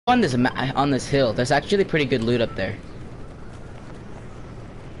on this hill. There's actually pretty good loot up there.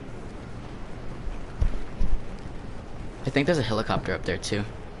 I think there's a helicopter up there too.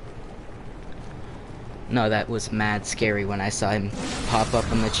 No, that was mad scary when I saw him pop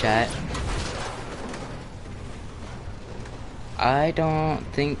up in the chat. I don't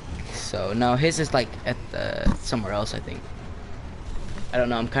think so. No, his is like at the somewhere else, I think. I don't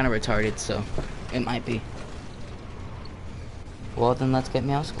know, I'm kind of retarded, so it might be. Well, then let's get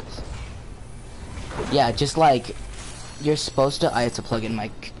Meowscles. Yeah, just like you're supposed to. I had to plug in my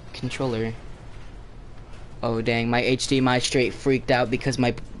controller. Oh dang, my HDMI straight freaked out because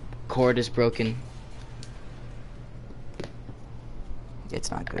my cord is broken.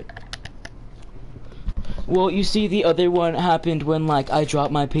 It's not good. Well, you see, the other one happened when like I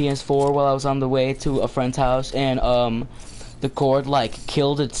dropped my PS4 while I was on the way to a friend's house, and the cord like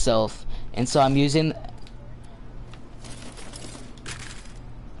killed itself, and so I'm using.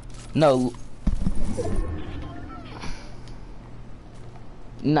 No.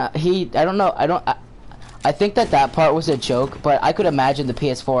 Nah, I don't know. I think that part was a joke, but I could imagine the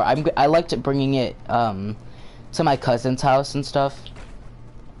PS4. I liked bringing it to my cousin's house and stuff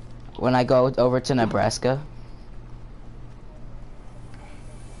when I go over to Nebraska.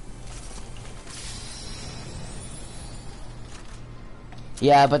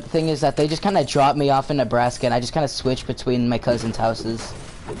 Yeah, but the thing is that they just kind of dropped me off in Nebraska, and I just kind of switched between my cousin's houses.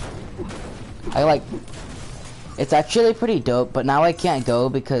 It's actually pretty dope, but now I can't go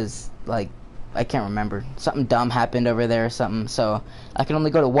because, like, I can't remember. Something dumb happened over there or something, so I can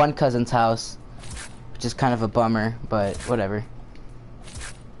only go to one cousin's house, which is kind of a bummer, but whatever.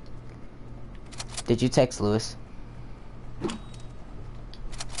 Did you text Lewis?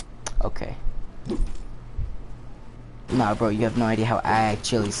 Okay. Nah, bro, you have no idea how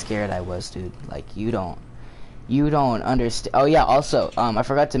actually scared I was, dude. Like, you don't understand. Oh yeah, also, I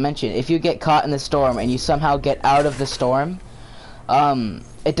forgot to mention, if you get caught in the storm and you somehow get out of the storm,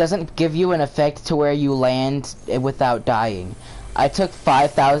 it doesn't give you an effect to where you land without dying. I took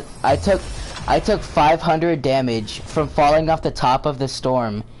 500 damage from falling off the top of the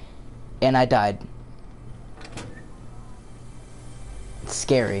storm, and I died. It's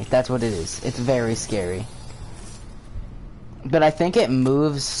scary. That's what it is. It's very scary. But I think it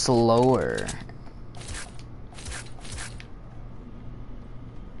moves slower.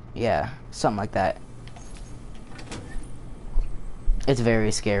 Yeah, something like that. It's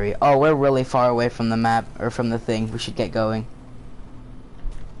very scary. Oh, we're really far away from the map, or from the thing. We should get going.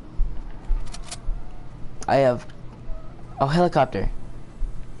 I have... Oh, helicopter.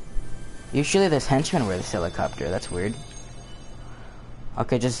 Usually there's henchmen where there's helicopter. That's weird.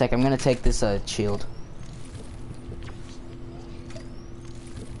 Okay, just a sec. I'm gonna take this shield.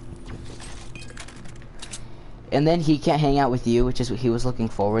 And then he can't hang out with you, which is what he was looking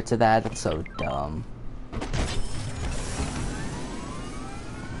forward to that. That's so dumb.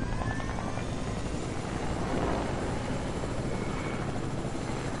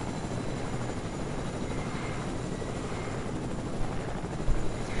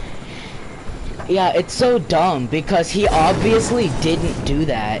 Yeah, it's so dumb because he obviously didn't do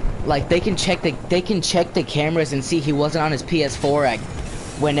that. Like they can check the cameras and see he wasn't on his PS4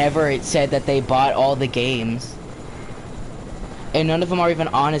 whenever it said that they bought all the games. And none of them are even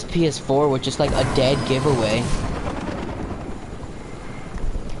on his PS4, which is like a dead giveaway.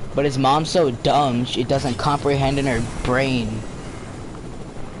 But his mom's so dumb, she doesn't comprehend in her brain.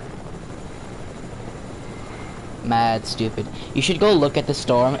 Mad stupid. You should go look at the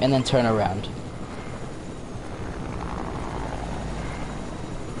storm and then turn around.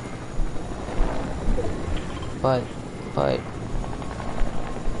 But...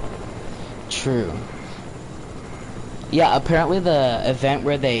 True. Yeah, apparently the event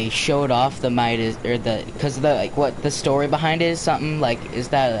where they showed off the Midas, or because the, like, what the story behind it is something, like, is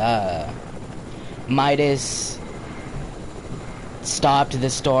that, Midas stopped the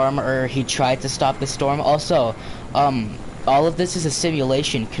storm, or he tried to stop the storm. Also, all of this is a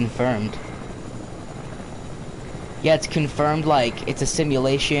simulation, confirmed. Yeah, it's confirmed, like, it's a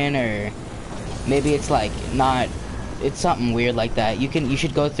simulation, or maybe it's, like, not, it's something weird like that. You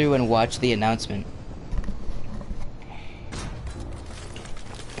should go through and watch the announcement.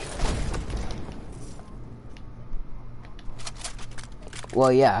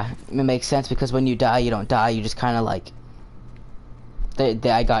 Well, yeah, it makes sense because when you die, you don't die. You just kind of like...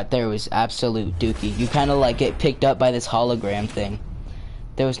 There was absolute dookie. You kind of like get picked up by this hologram thing.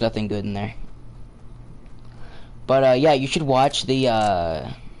 There was nothing good in there. But, yeah, you should watch the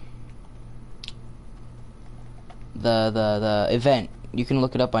event. You can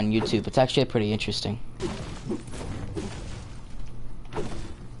look it up on YouTube. It's actually pretty interesting.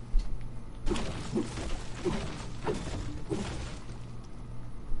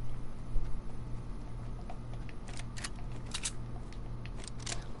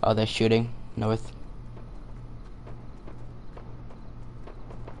 Oh, they're shooting north.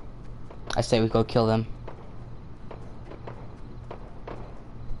 I say we go kill them.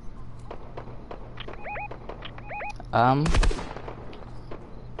 I'm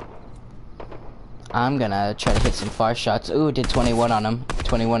gonna try to hit some far shots. Ooh, did 21 on him.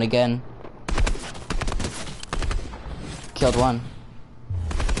 21 again. Killed one.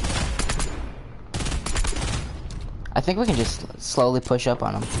 I think we can just slowly push up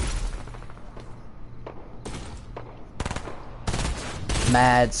on him.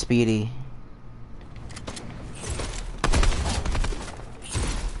 Mad speedy.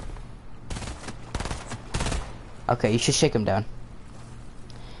 Okay, you should shake him down.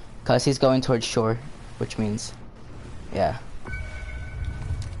 Cause he's going towards shore, which means, yeah.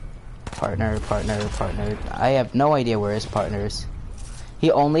 Partner. I have no idea where his partner is.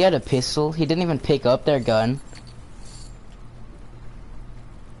 He only had a pistol. He didn't even pick up their gun.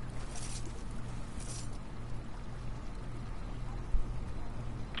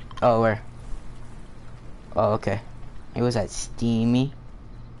 Oh, where? Oh, okay. It was at Steamy.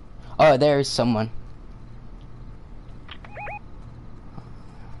 Oh, there's someone.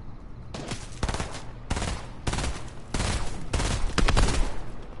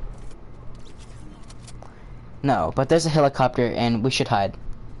 No, but there's a helicopter and we should hide.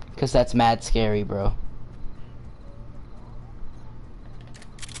 Cause that's mad scary, bro.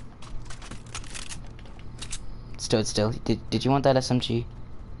 Stood still. Did you want that SMG?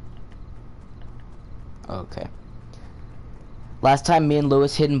 Okay. Last time me and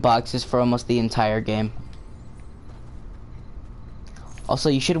Lewis hid in boxes for almost the entire game. Also,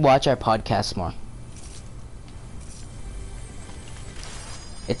 you should watch our podcast more.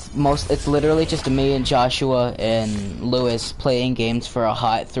 It's literally just me and Joshua and Lewis playing games for a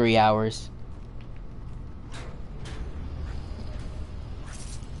hot 3 hours.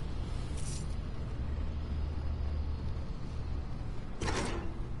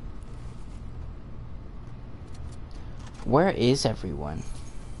 Where is everyone?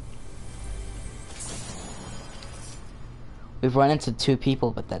 We've run into 2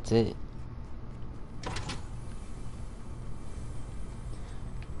 people, but that's it.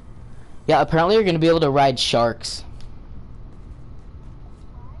 Yeah, apparently you're gonna be able to ride sharks.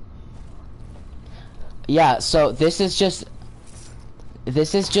 Yeah, so this is just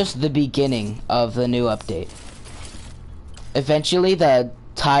the beginning of the new update. Eventually the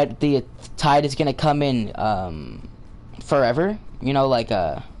tide is gonna come in forever. You know, like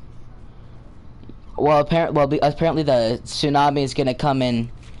apparently the tsunami is gonna come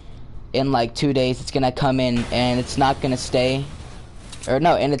in like 2 days. It's gonna come in and it's not gonna stay.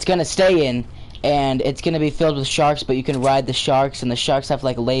 And it's gonna stay in, and it's gonna be filled with sharks, but you can ride the sharks, and the sharks have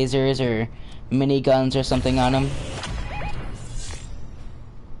like lasers or miniguns or something on them.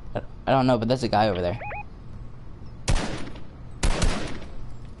 I don't know, but there's a guy over there.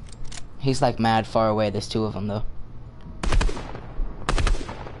 He's like mad far away. There's 2 of them though.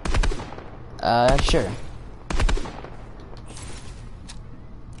 Sure.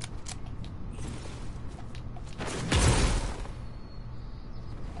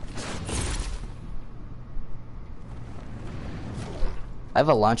 I have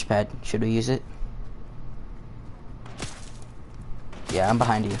a launch pad. Should we use it? Yeah, I'm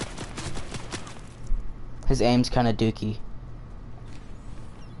behind you. His aim's kind of dookie.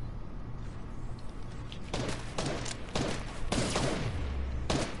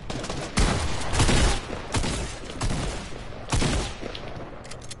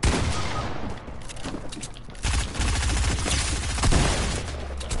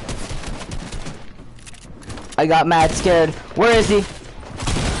 I got mad scared. Where is he?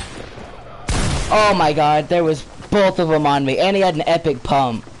 Oh my god, there was both of them on me, and he had an epic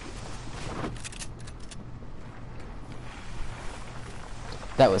pump.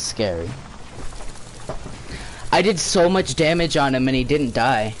 That was scary. I did so much damage on him and he didn't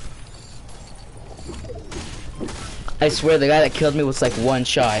die. I swear the guy that killed me was like 1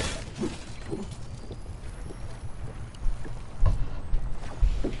 shot.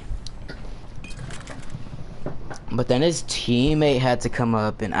 But then his teammate had to come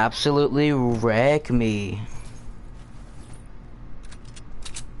up and absolutely wreck me.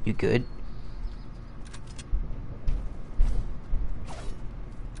 You good?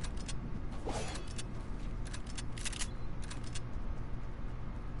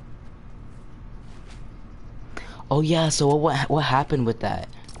 Oh yeah, so what happened with that?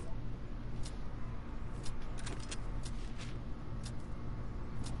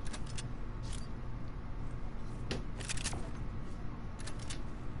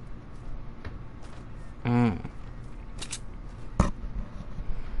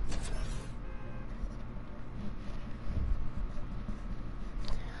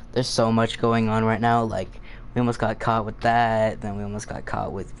 There's so much going on right now. Like, we almost got caught with that. Then we almost got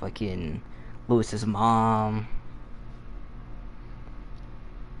caught with fucking Lewis's mom.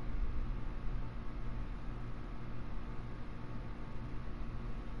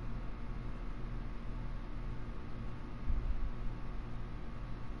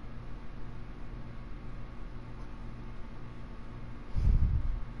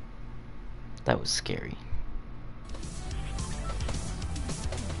 That was scary.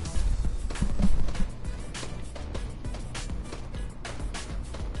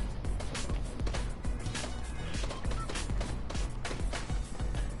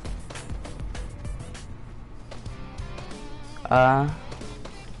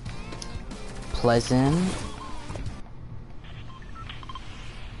 Pleasant.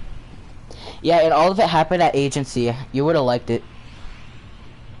 Yeah, and all of it happened at agency. You would have liked it.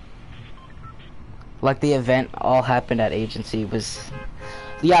 Like, the event all happened at agency. Was,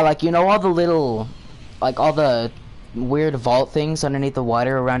 yeah, like, you know all the little, like, all the weird vault things underneath the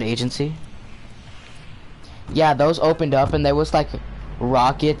water around agency? Yeah, those opened up and there was like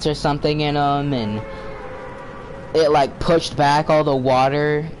rockets or something in them, and it like pushed back all the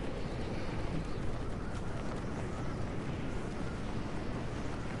water.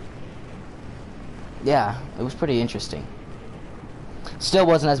 Yeah, it was pretty interesting. Still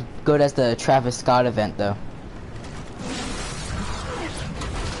wasn't as good as the Travis Scott event though.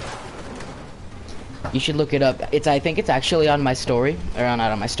 You should look it up. I think it's actually on my story, or not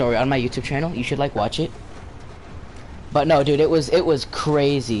on my story, on my YouTube channel. You should like watch it. But no, dude, it was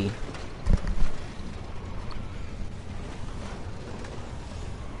crazy.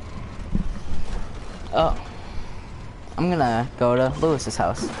 Oh. I'm gonna go to Lewis's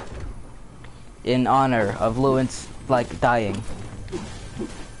house. In honor of Lewis, like, dying.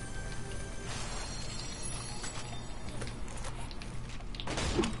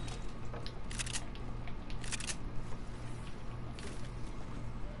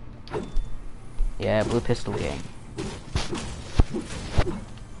 Yeah, blue pistol gang.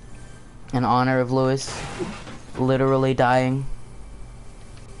 In honor of Lewis literally dying,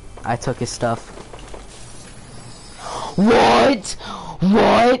 I took his stuff. What?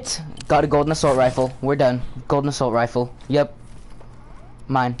 What? Got a golden assault rifle. We're done. Golden assault rifle. Yep.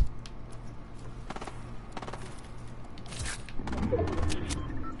 Mine.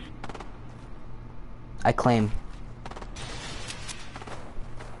 I claim.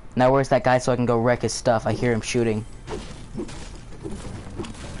 Now where's that guy so I can go wreck his stuff? I hear him shooting.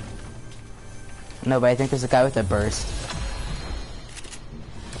 No, but I think there's a guy with a burst.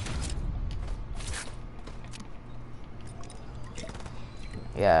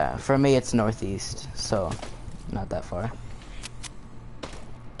 Yeah, for me it's northeast, so not that far.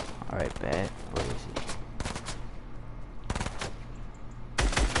 Alright, bet. Where is he?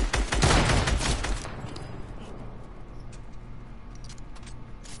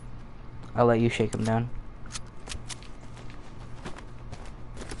 I'll let you shake him down.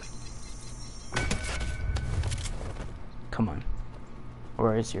 Come on.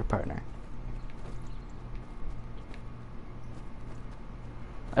 Where is your partner?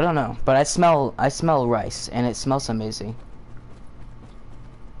 I don't know, but I smell rice, and it smells amazing.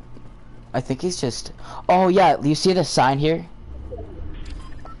 I think he's just... Oh yeah, you see the sign here?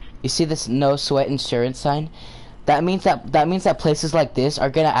 You see this no sweat insurance sign? That means that places like this are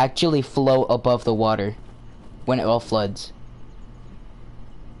gonna actually float above the water when it all floods.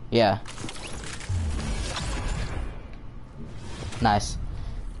 Yeah. Nice.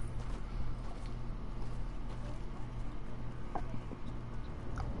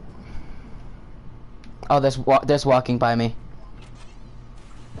 Oh, there's walking by me.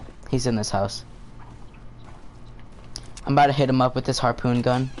 He's in this house. I'm about to hit him up with this harpoon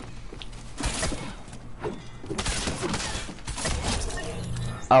gun.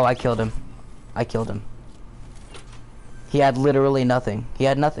 Oh, I killed him. I killed him. He had literally nothing. He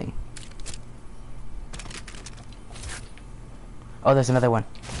had nothing. Oh, there's another one.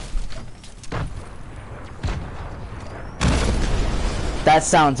 That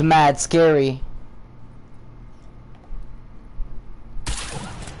sounds mad scary.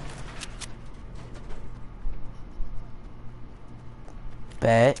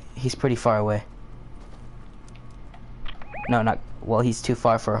 Bet. He's pretty far away. No, not... Well, he's too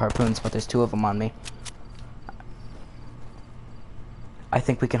far for harpoons, but there's two of them on me. I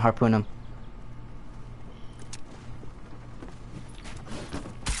think we can harpoon him.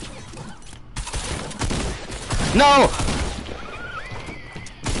 No!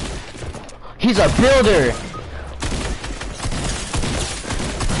 He's a builder!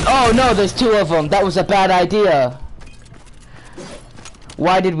 Oh no, there's two of them. That was a bad idea.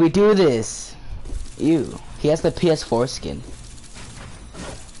 Why did we do this? Ew. He has the PS4 skin.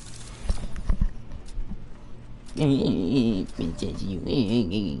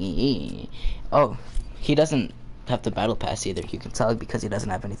 Oh, he doesn't have the battle pass either. You can tell because he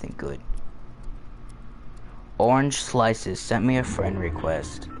doesn't have anything good. Orange slices sent me a friend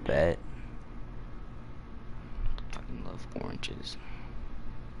request. Bet. Fucking love oranges.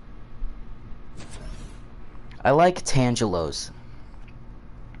 I like Tangelos.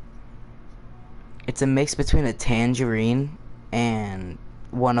 It's a mix between a tangerine and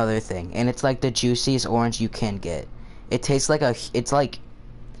one other thing, and it's like the juiciest orange you can get. It tastes like it's like,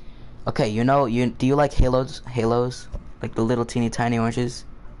 okay, you know, do you like Halos, like the little teeny tiny oranges?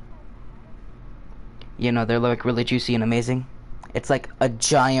 You know, they're like really juicy and amazing. It's like a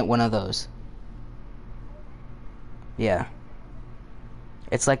giant one of those. Yeah.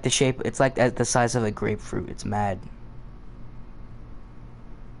 It's like the shape, it's like the size of a grapefruit. It's mad.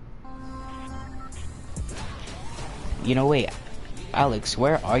 You know, wait, Alex,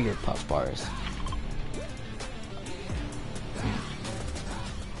 where are your puff bars?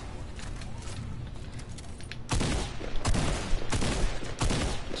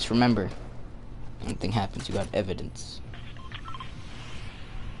 Just remember, anything happens, you got evidence.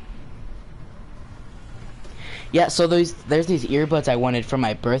 Yeah, so there's these earbuds I wanted for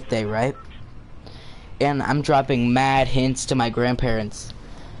my birthday, right? And I'm dropping mad hints to my grandparents.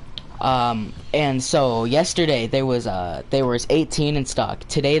 And so yesterday there was 18 in stock.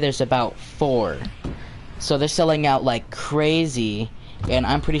 Today there's about 4. So they're selling out like crazy, and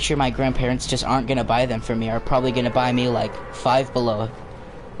I'm pretty sure my grandparents just aren't gonna buy them for me. Are probably gonna buy me like Five Below,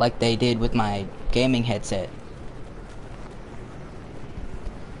 like they did with my gaming headset.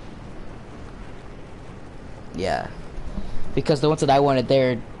 Yeah, because the ones that I wanted,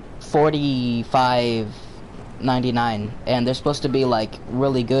 they're $45.99, and they're supposed to be like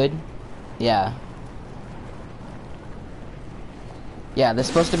really good. Yeah, they're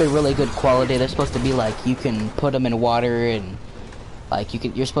supposed to be really good quality. They're supposed to be like you can put them in water, and like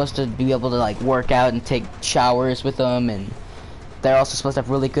you're supposed to be able to like work out and take showers with them, and they're also supposed to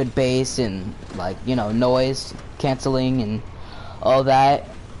have really good bass and like, you know, noise canceling and all that.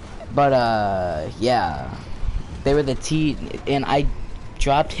 But yeah, they were the T, and I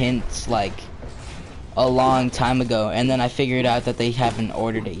dropped hints like a long time ago, and then I figured out that they haven't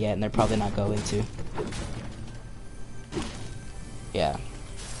ordered it yet, and they're probably not going to. Yeah.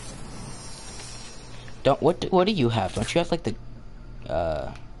 What do you have? Don't you have like the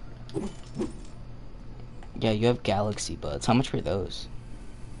yeah, you have Galaxy Buds. How much were those?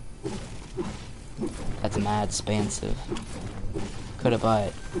 That's mad expensive. Could have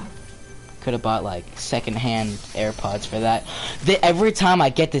bought like secondhand AirPods for that. Every time I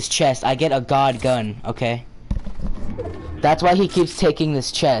get this chest, I get a god gun, okay? That's why he keeps taking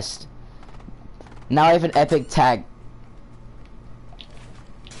this chest. Now I have an epic tag.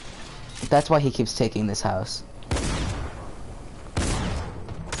 That's why he keeps taking this house.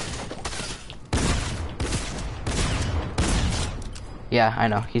 Yeah, I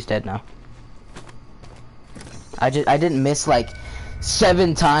know. He's dead now. I didn't miss like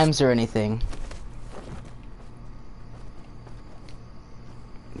 7 times or anything.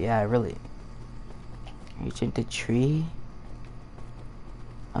 Yeah, I really. Reach into tree.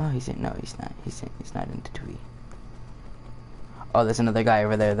 Oh, he's in. No, he's not. He's not into tree. Oh, there's another guy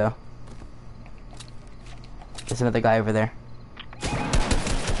over there though. There's another guy over there.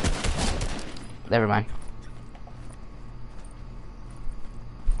 Never mind.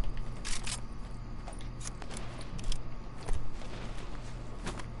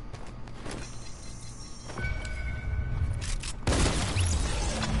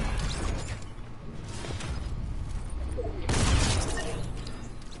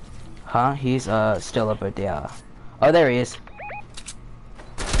 Huh? He's still up at the oh, there he is.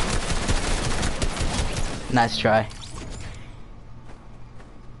 Nice try.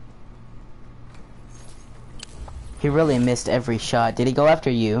 He really missed every shot. Did he go after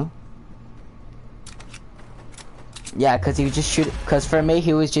you? Yeah, cause he was just shoot. Cause for me,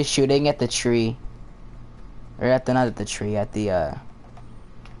 he was just shooting at the tree, or at the not at the tree, at the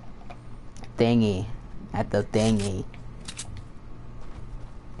thingy, at the thingy.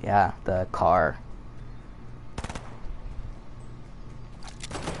 Yeah, the car.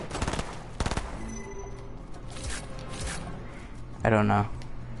 I don't know.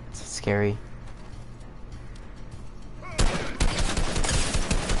 It's scary.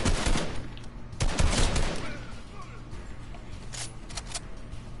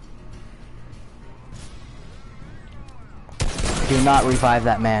 Do not revive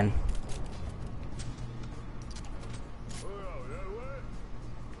that man.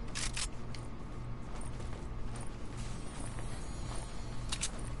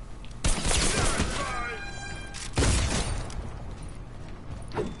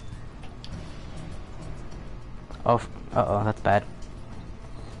 Oh, uh-oh, that's bad.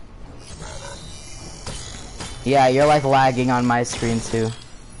 Yeah, you're like lagging on my screen too.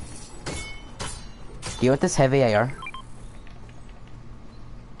 Do you want this heavy AR?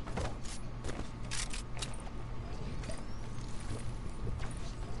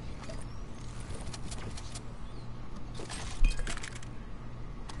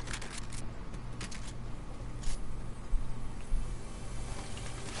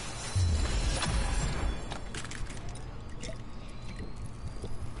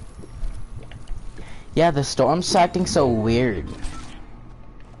 Yeah, the storm's acting so weird.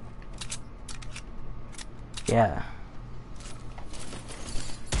 Yeah.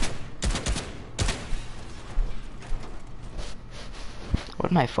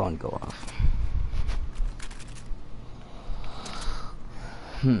 Where'd my phone go off?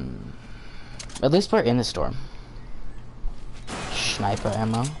 At least we're in the storm. Sniper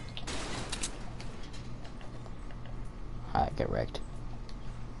ammo. Alright, get wrecked.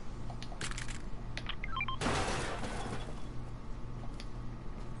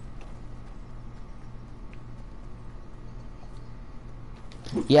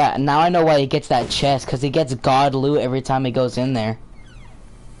 Yeah, now I know why he gets that chest, because he gets god loot every time he goes in there.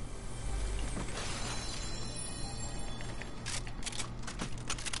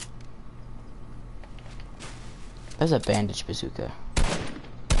 There's a bandage bazooka.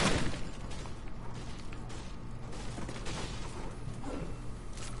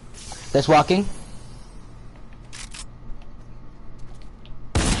 There's walking.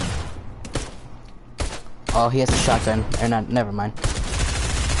 Oh, he has a shotgun. Or not, never mind.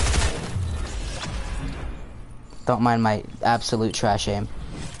 Don't mind my absolute trash aim.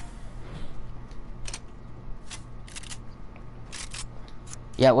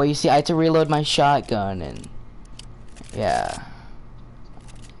 Yeah, well, you see, I had to reload my shotgun, and... yeah.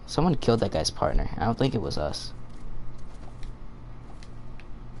 Someone killed that guy's partner. I don't think it was us.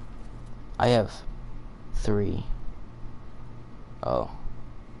 I have 3. Oh.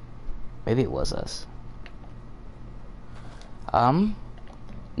 Maybe it was us.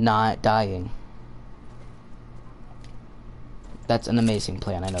 Not dying. That's an amazing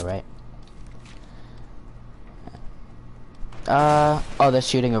plan, I know, right? Oh, they're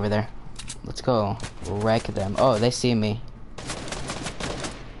shooting over there. Let's go wreck them. Oh, they see me.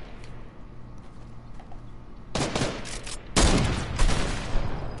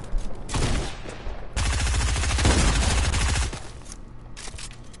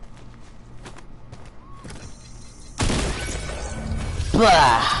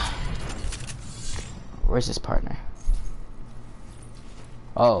 Blah! Where's his partner?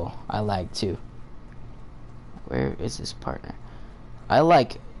 Oh, I lagged too. Where is his partner? I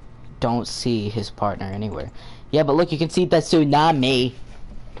like don't see his partner anywhere. Yeah, but look, you can see the tsunami.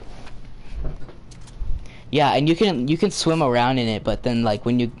 Yeah, and you can swim around in it, but then like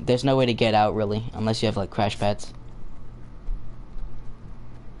when there's no way to get out really unless you have like crash pads.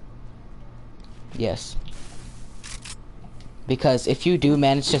 Yes. Because if you do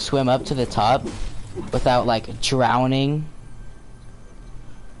manage to swim up to the top without like drowning,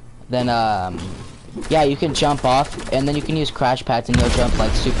 then yeah, you can jump off and then you can use crash pads and you'll jump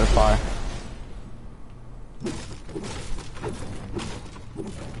like super far.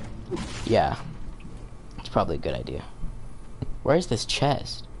 Yeah. It's probably a good idea. Where's this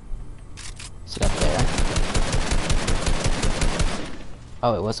chest? Is it up there?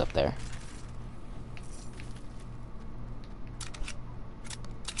 Oh, it was up there.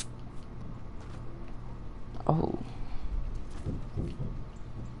 Oh.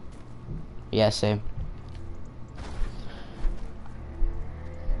 Yeah, same.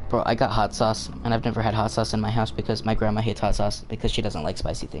 Bro, I got hot sauce, and I've never had hot sauce in my house because my grandma hates hot sauce because she doesn't like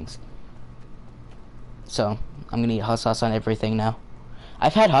spicy things. So, I'm gonna eat hot sauce on everything now.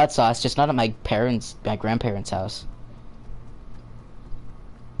 I've had hot sauce, just not at my grandparents' house.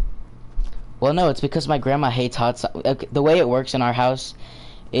 Well, no, it's because my grandma hates hot sauce. The way it works in our house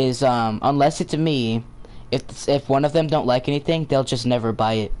is, unless it's me, if one of them don't like anything, they'll just never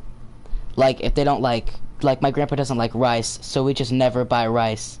buy it. Like, if they don't like my grandpa doesn't like rice, so we just never buy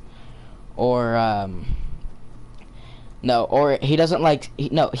rice. Or, no, or he doesn't like,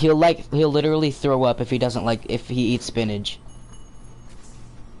 he'll literally throw up if he doesn't like, if he eats spinach.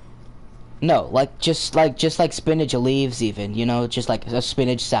 No, like, just like spinach leaves even, you know, just like a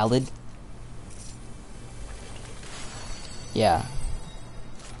spinach salad. Yeah.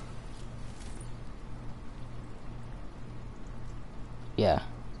 Yeah.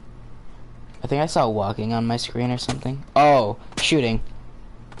 I think I saw walking on my screen or something. Oh, shooting.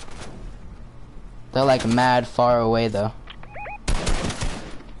 They're like mad far away though.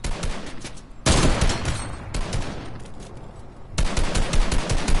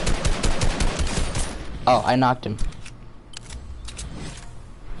 Oh, I knocked him.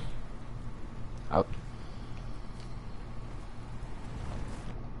 Oh.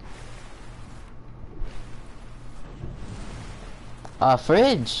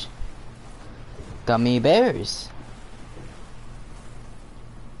 Fridge. Gummy bears.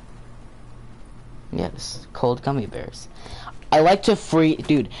 Yes, cold gummy bears. I like to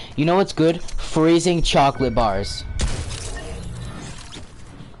dude, you know what's good? Freezing chocolate bars.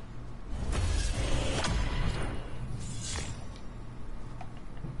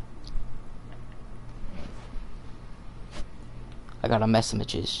 I got a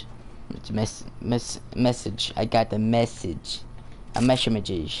message. Message. I got the message. A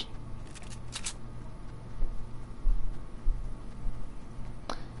message.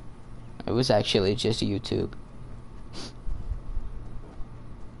 It was actually just YouTube.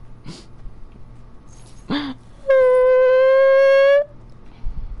 I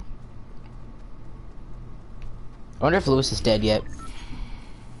wonder if Lewis is dead yet.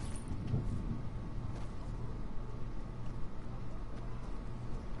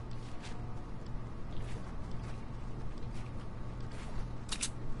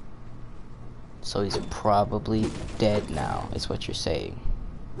 So he's probably dead now, is what you're saying.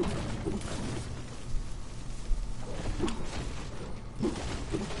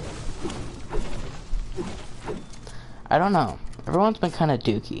 I don't know. Everyone's been kind of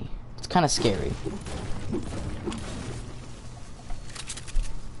dookie. It's kind of scary.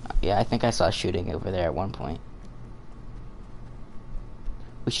 Yeah, I think I saw shooting over there at one point.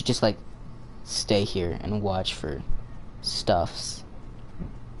 We should just, like, stay here and watch for stuffs.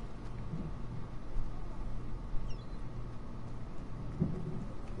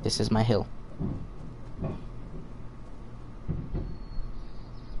 This is my hill.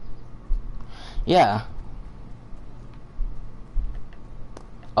 Yeah.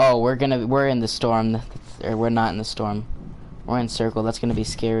 Oh, we're in the storm. Or we're not in the storm. We're in circle. That's gonna be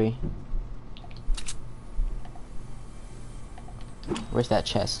scary. Where's that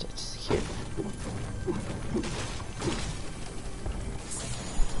chest? It's here.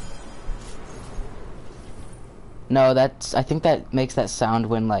 No, I think that makes that sound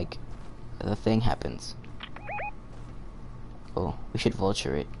when, like, the thing happens. Oh, we should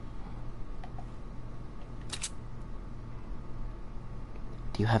vulture it.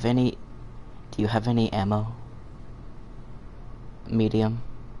 Do you have any ammo? Medium?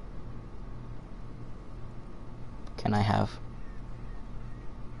 Can I have?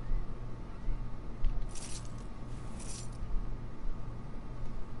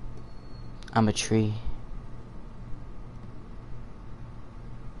 I'm a tree.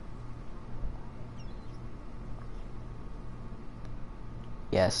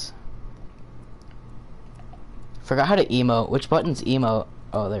 Yes. Forgot how to emote. Which button's emote?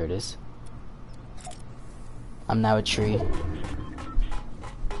 Oh, there it is. I'm now a tree.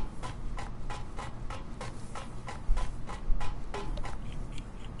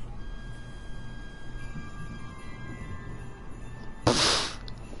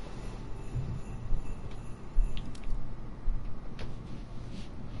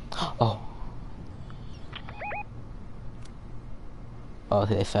 Oh. Oh,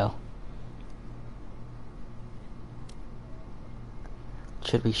 they fell.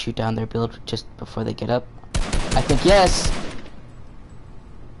 Should we shoot down their build just before they get up? I think yes!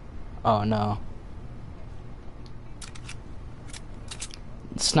 Oh no.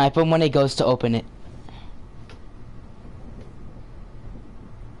 Snipe him when he goes to open it.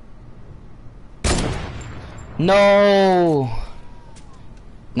 No!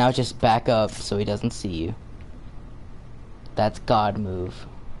 Now just back up so he doesn't see you. That's God move.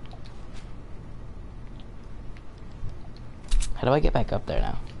 How do I get back up there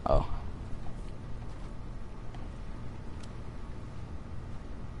now? Oh.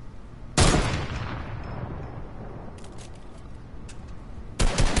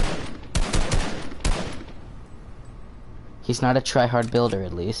 He's not a try-hard builder,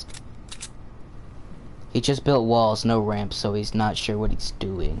 at least. He just built walls, no ramps, so he's not sure what he's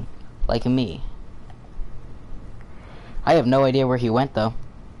doing. Like me. I have no idea where he went, though.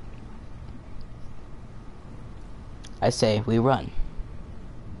 I say, we run.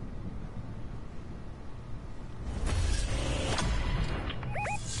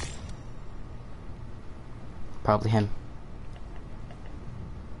 Probably him.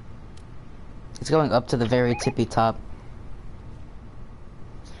 He's going up to the very tippy top.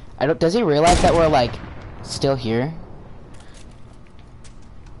 Does he realize that we're, like, still here?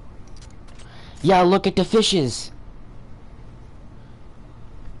 Yeah, look at the fishes!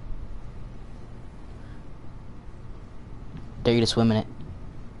 Dare you to swim in it.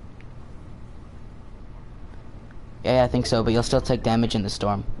 Yeah, I think so, but you'll still take damage in the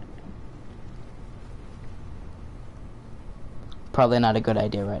storm. Probably not a good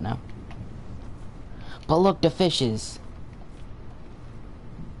idea right now. But look, the fishes.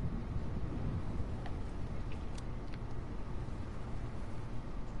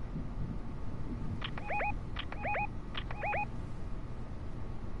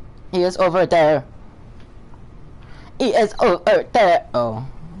 He is over there. He is over there. Oh,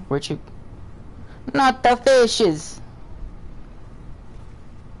 where'd you? Not the fishes.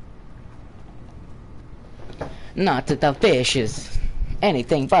 Not the fishes.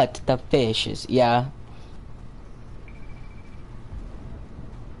 Anything but the fishes. Yeah.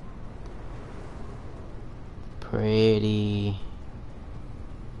 Pretty.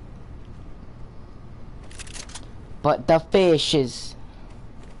 But the fishes.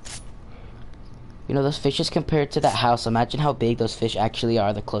 You know, those fishes compared to that house, imagine how big those fish actually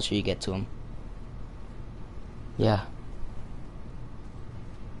are the closer you get to them. Yeah.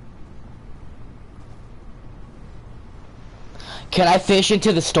 Can I fish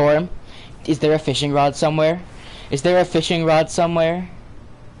into the storm? Is there a fishing rod somewhere? Is there a fishing rod somewhere?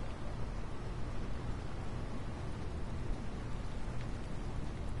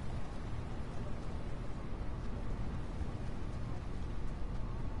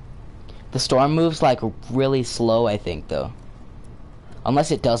 The storm moves like really slow, I think, though.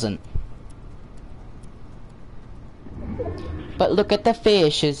 Unless it doesn't. But look at the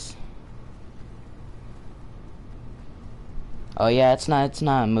fishes. Oh yeah, it's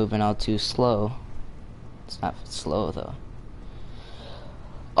not moving all too slow. It's not slow though.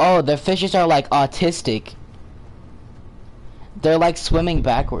 Oh, the fishes are like autistic. They're like swimming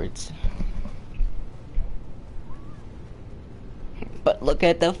backwards. But look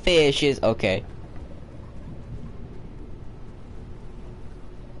at the fishes. Okay.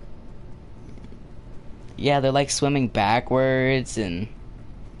 Yeah, they're like swimming backwards, and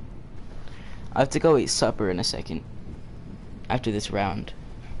I have to go eat supper in a second after this round.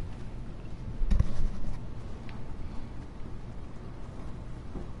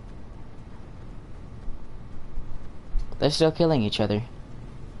 They're still killing each other.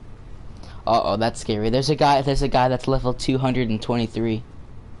 Uh-oh, that's scary. There's a guy that's level 223.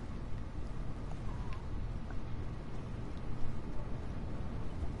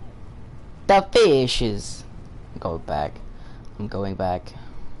 The fishes. Go back. I'm going back.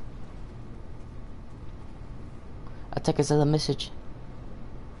 I'll take us as a message.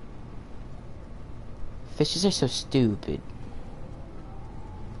 Fishes are so stupid.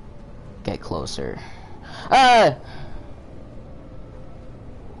 Get closer. Ah!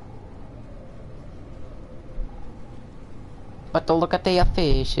 But to look at the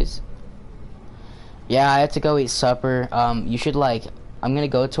fishes. Yeah, I had to go eat supper. You should like, I'm gonna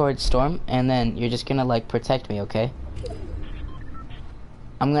go towards Storm, and then you're just gonna like protect me, okay?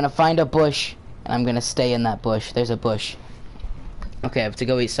 I'm gonna find a bush, and I'm gonna stay in that bush. There's a bush. Okay, I have to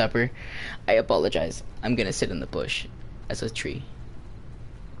go eat supper. I apologize. I'm gonna sit in the bush as a tree.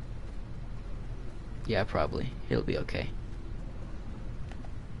 Yeah, probably. It'll be okay.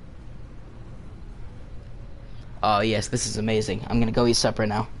 Oh yes, this is amazing. I'm gonna go eat supper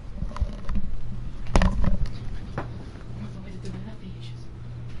now.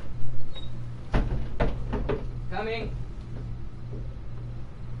 Coming.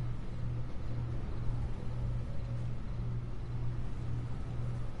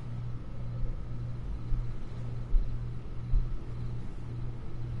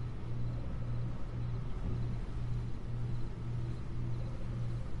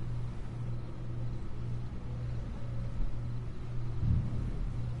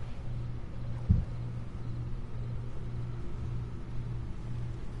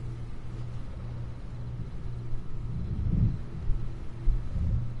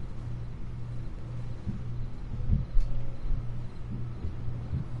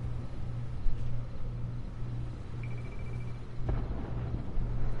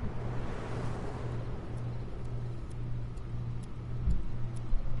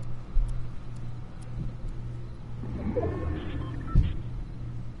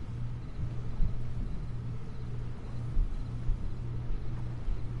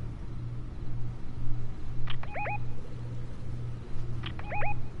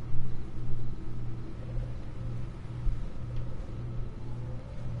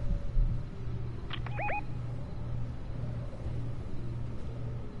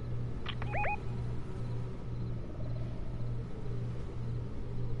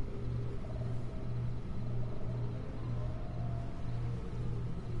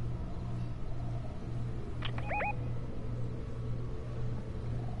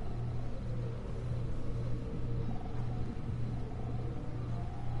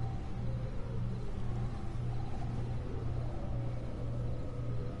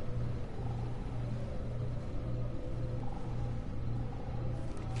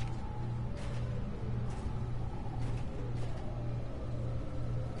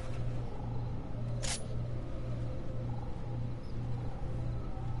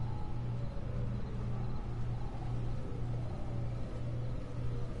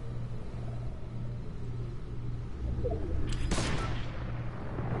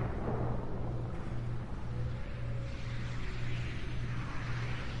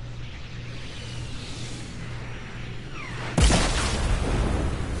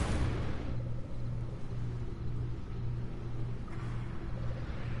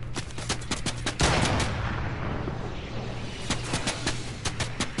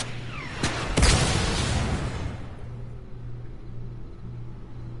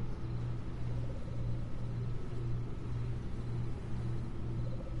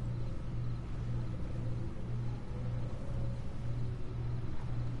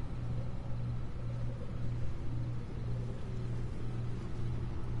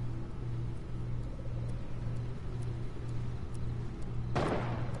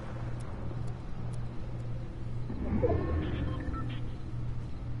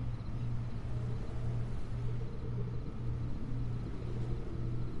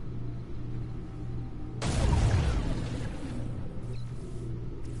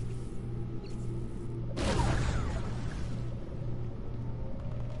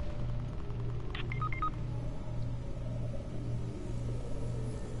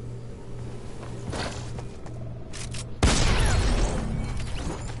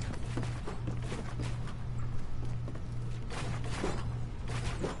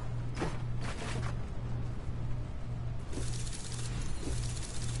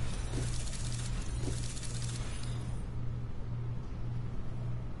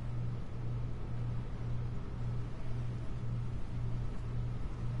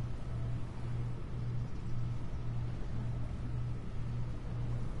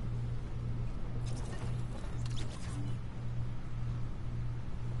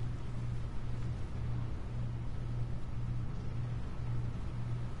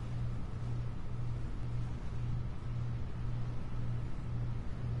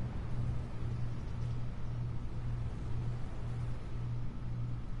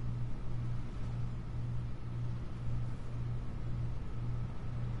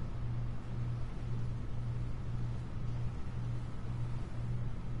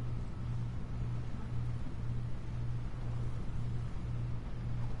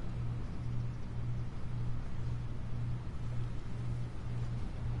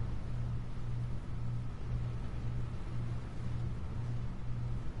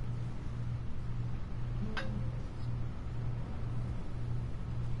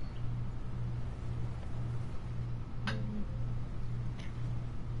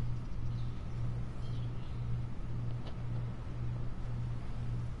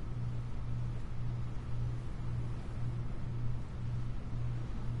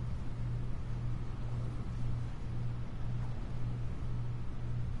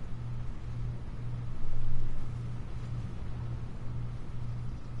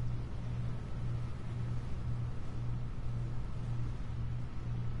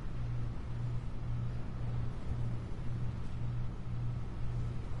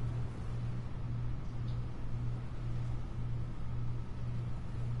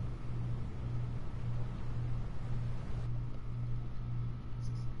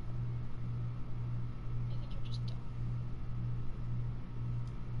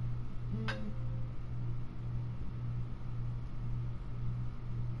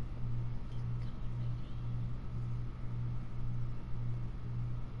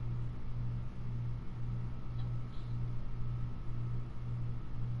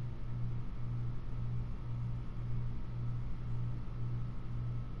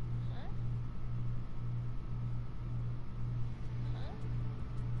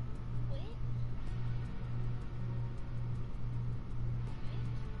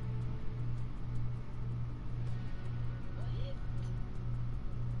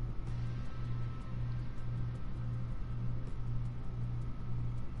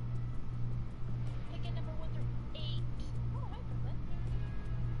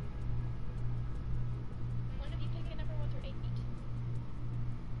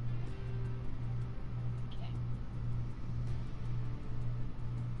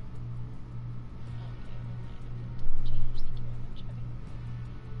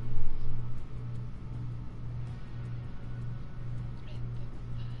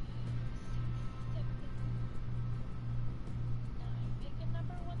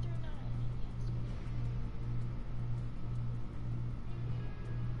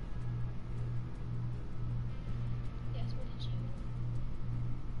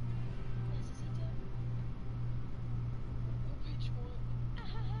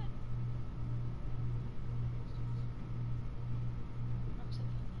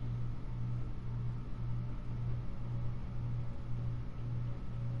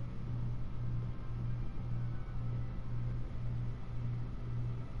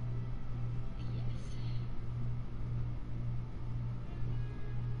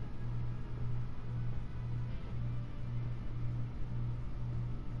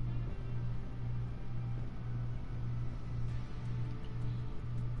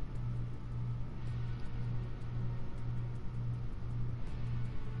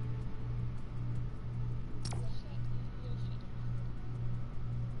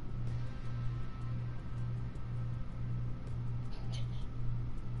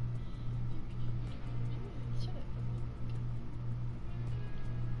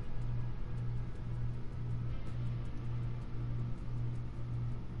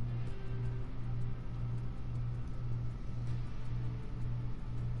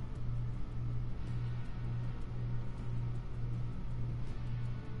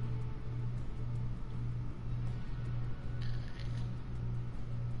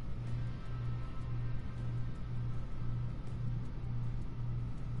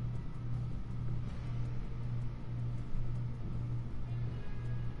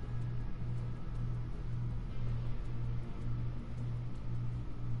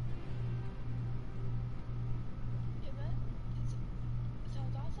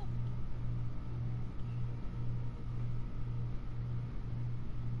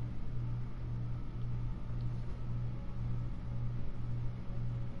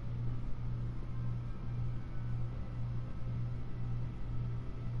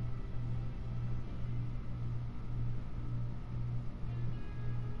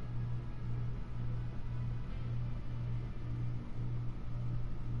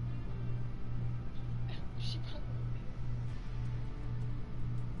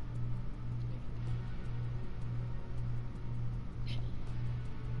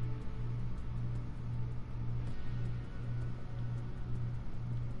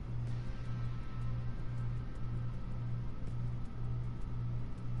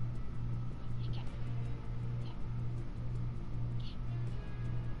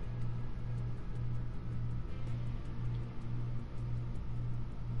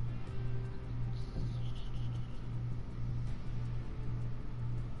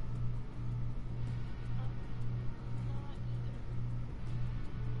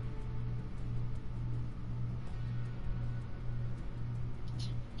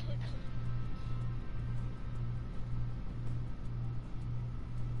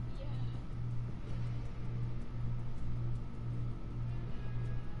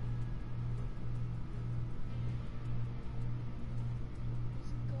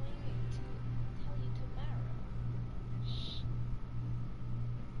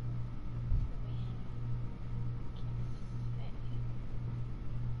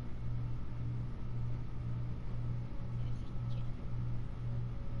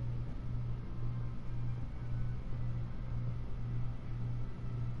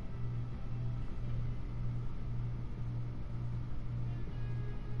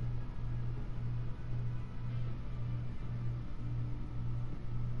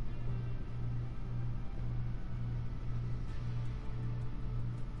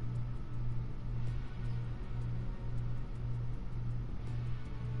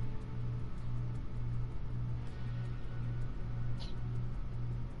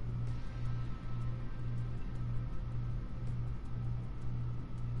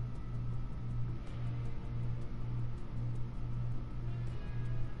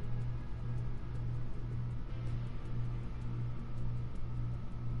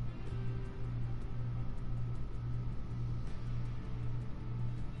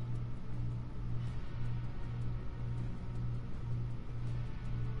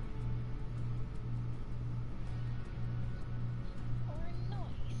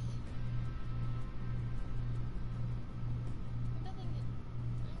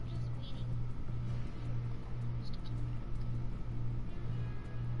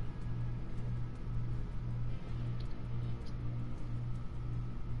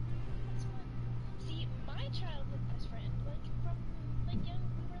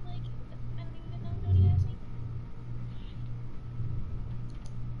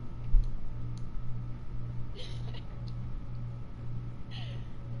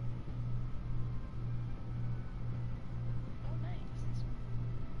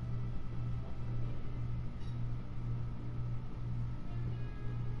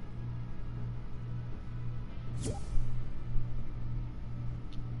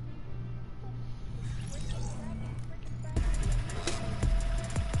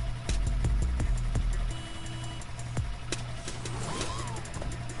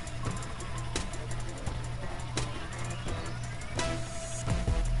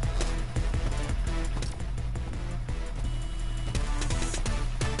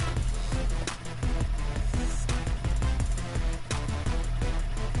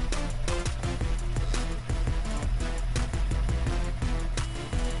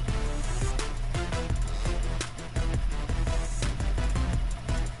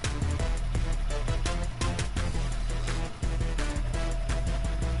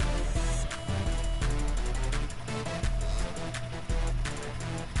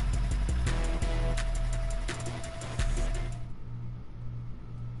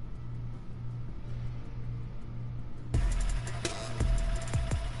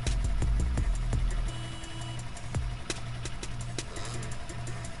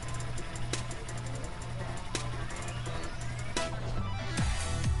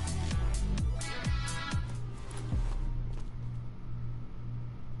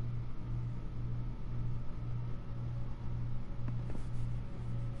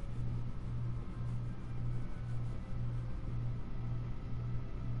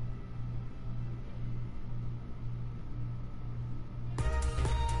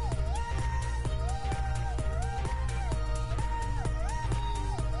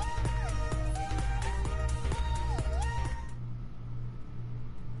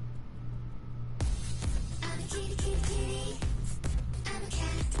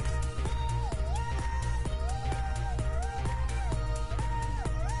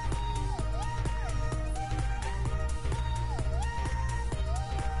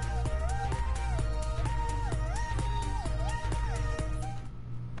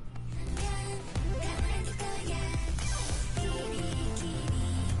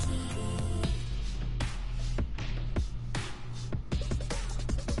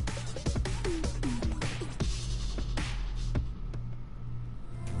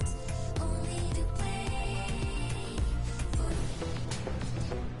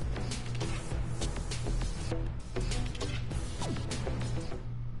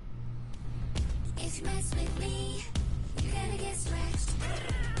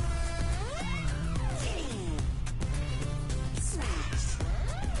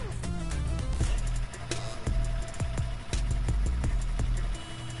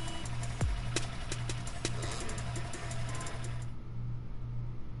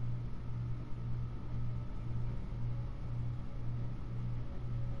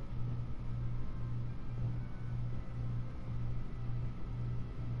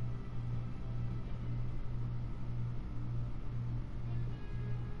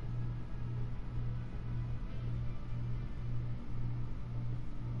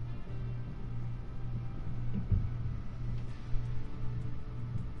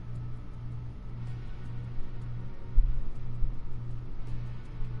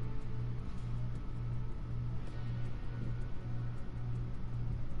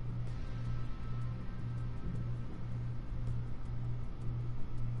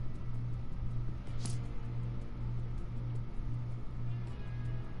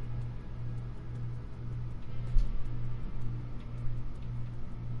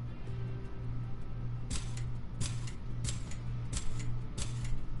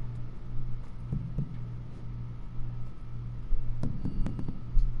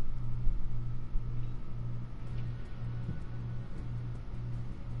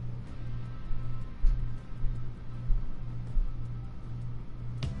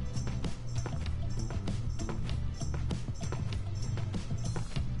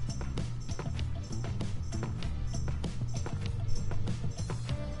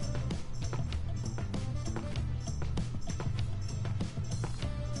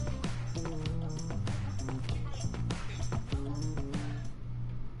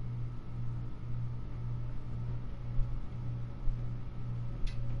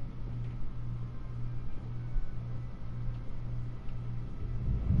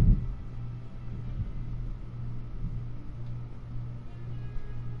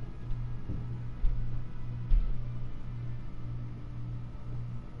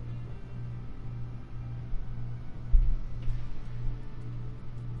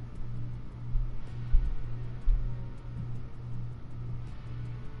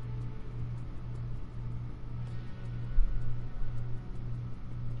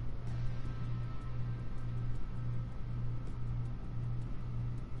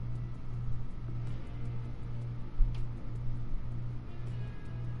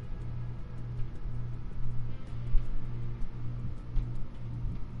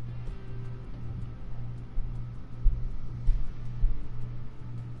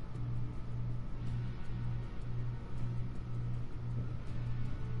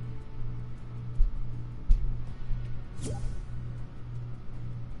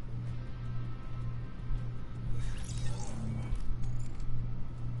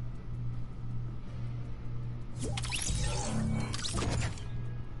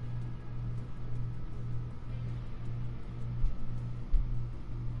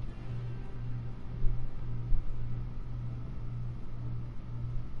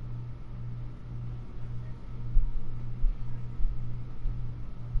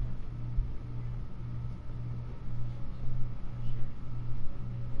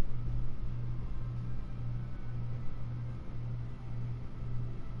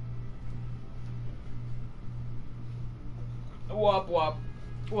 Wop wop.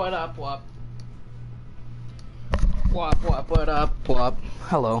 What up, wop? Wop wop, what up, wop?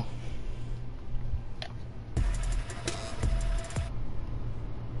 Hello.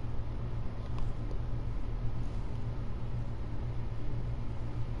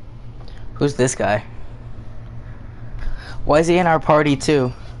 Who's this guy? Why is he in our party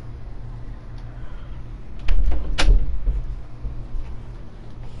too?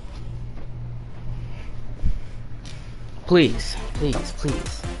 Please, please,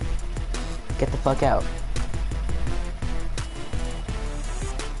 please. Get the fuck out.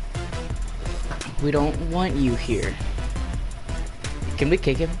 We don't want you here. Can we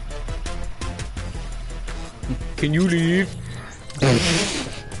kick him? Can you leave?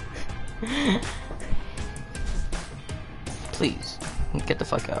 Please, get the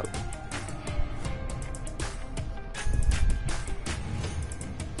fuck out.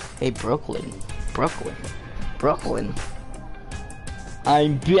 Hey, Brooklyn. Brooklyn. Brooklyn.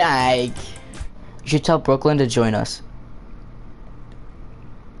 I'm back. You should tell Brooklyn to join us.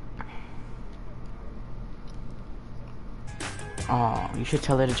 Oh, you should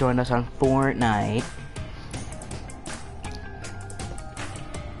tell her to join us on Fortnite.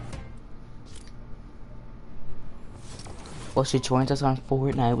 Well, she joins us on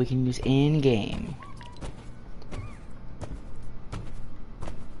Fortnite, we can use in-game.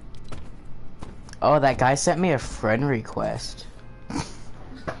 Oh, that guy sent me a friend request.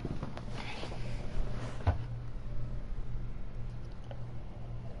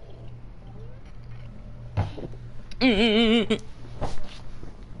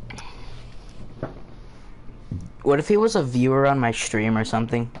 What if he was a viewer on my stream or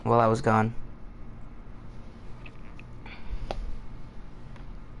something while I was gone?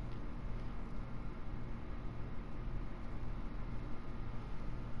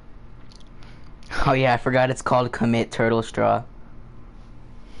 Oh yeah, I forgot it's called Commit Turtle Straw.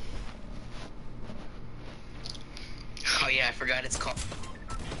 Oh yeah, I forgot it's called...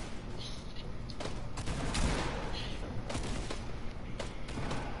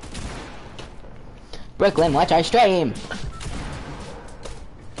 Brooklyn, watch our stream!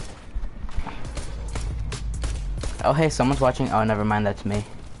 Oh hey, someone's watching. Oh, never mind, that's me.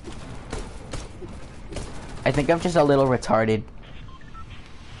 I think I'm just a little retarded.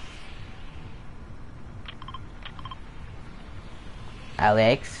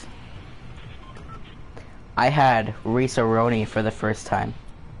 Alex? I had rice-a-roni for the first time.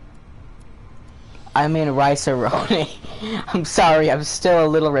 I mean rice-a-roni. I'm sorry, I'm still a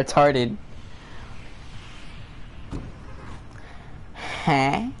little retarded.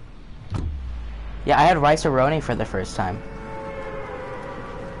 Huh? Yeah, I had rice-a-roni for the first time.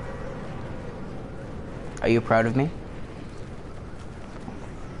 Are you proud of me?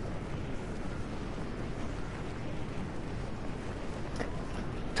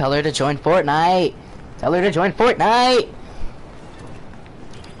 Tell her to join Fortnite! Tell her to join Fortnite!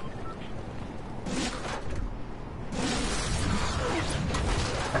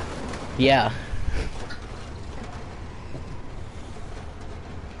 Yeah.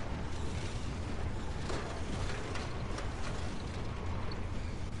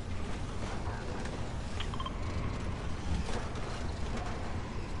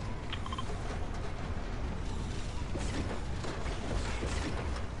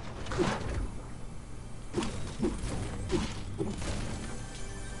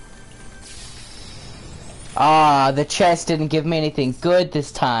 Ah, the chest didn't give me anything good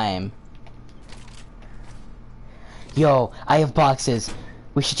this time. Yo, I have boxes.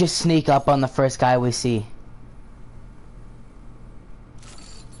 We should just sneak up on the first guy we see.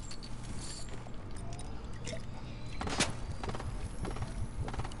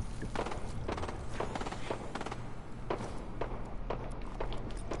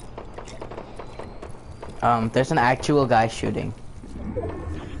 There's an actual guy shooting.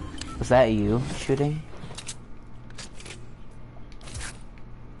 Was that you shooting?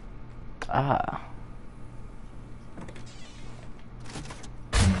 Ah.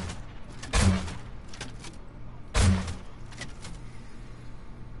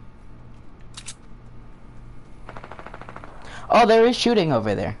 Oh, there is shooting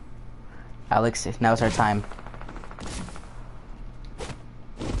over there. Alex, now's our time.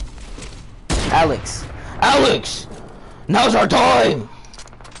 Alex! Alex! Now's our time!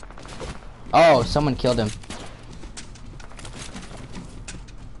 Oh, someone killed him.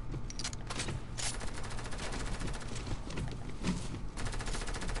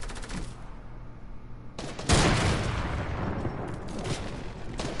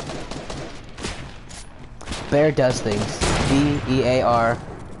 Bear does things. B-E-A-R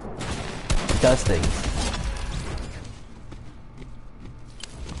does things.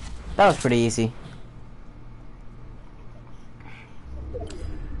 That was pretty easy.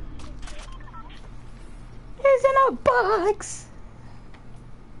 It's in a box.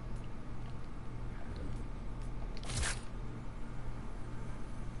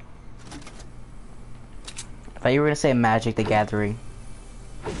 I thought you were gonna say Magic the Gathering.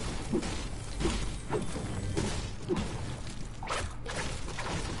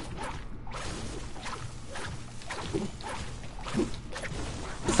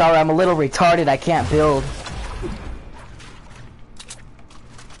 Sorry, I'm a little retarded. I can't build.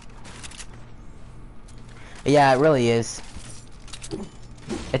 Yeah, it really is.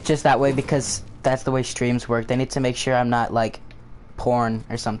 It's just that way because that's the way streams work. They need to make sure I'm not like porn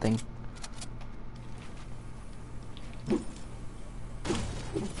or something.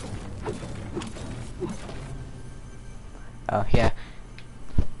 Oh, yeah.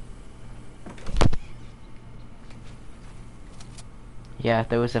 Yeah,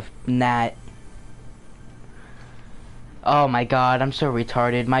 there was a gnat. Oh my god, I'm so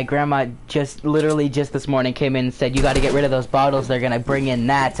retarded. My grandma literally just this morning came in and said, you gotta get rid of those bottles, they're gonna bring in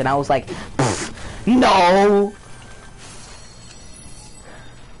gnats. And I was like, no!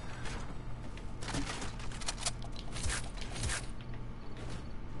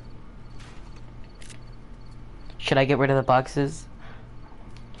 Should I get rid of the boxes?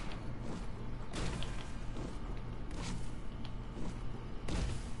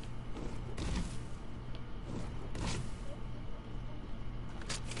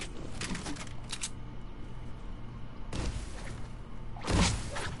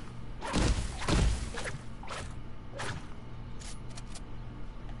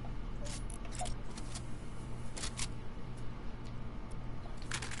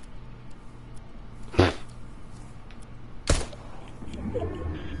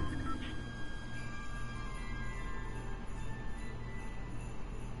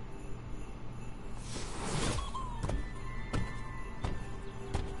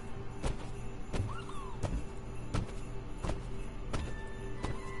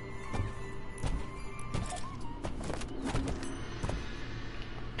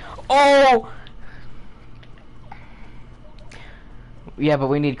 Oh! Yeah, but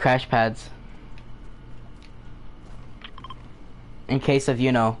we need crash pads. In case of,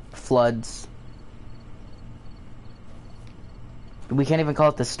 you know, floods. We can't even call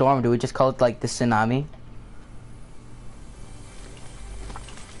it the storm. Do we just call it, like, the tsunami?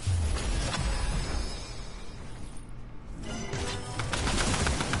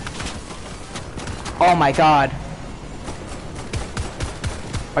 Oh my god.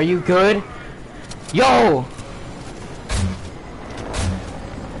 Are you good? Yo!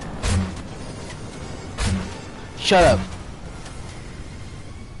 Shut up.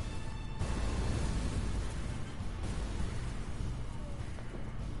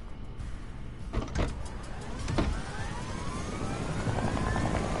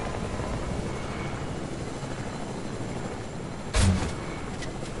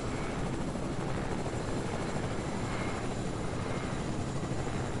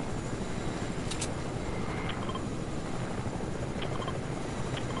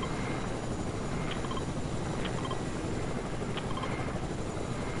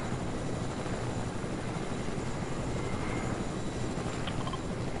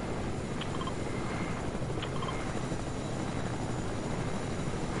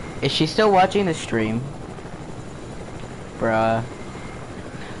 Is she still watching the stream? Bruh.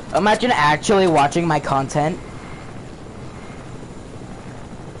 Imagine actually watching my content.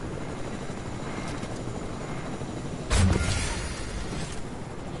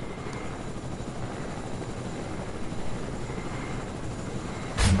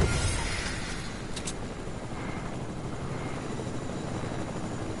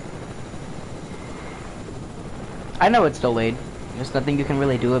 I know it's delayed. There's nothing you can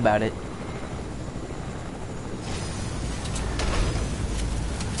really do about it.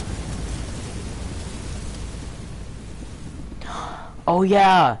 Oh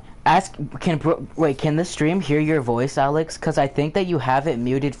yeah, can the stream hear your voice, Alex? Cause I think that you have it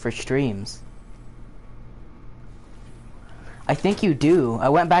muted for streams. I think you do. I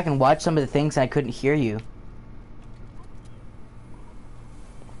went back and watched some of the things and I couldn't hear you.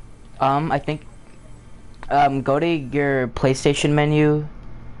 I think go to your PlayStation menu,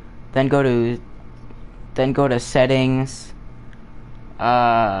 then go to settings, and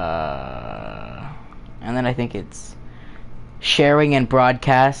then I think it's sharing and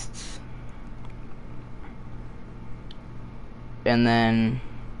broadcasts, and then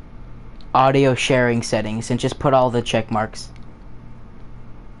audio sharing settings, and just put all the check marks.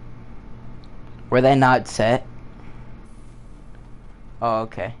 Were they not set? Oh,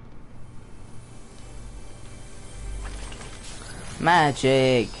 okay.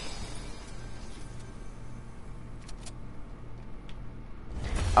 Magic.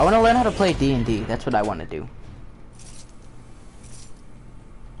 I want to learn how to play D&D. That's what I want to do.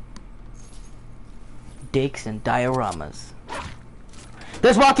 Dicks and dioramas.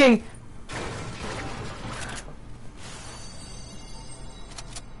 There's walking!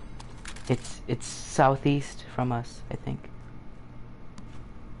 It's southeast from us, I think.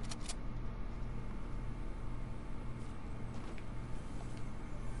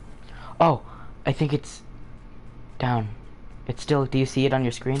 Oh, I think it's down. It's still, do you see it on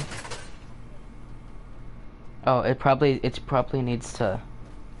your screen? Oh, it probably needs to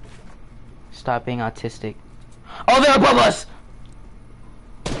stop being autistic. Oh, they're above us!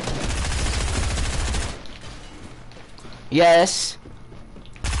 Yes.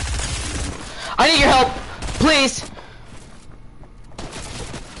 I need your help, please.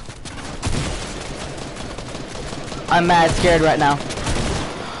 I'm mad scared right now.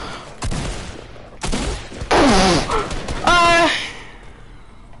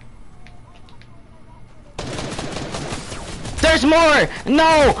 There's more!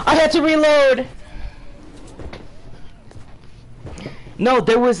 No! I had to reload! No,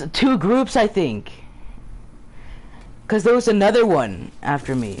 there was 2 groups, I think. Cause there was another one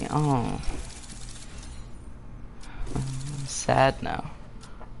after me. Oh. I'm sad now.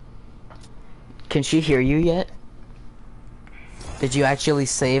 Can she hear you yet? Did you actually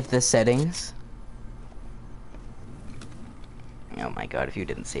save the settings? Oh my god, if you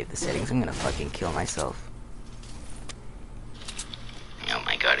didn't save the settings, I'm gonna fucking kill myself. Oh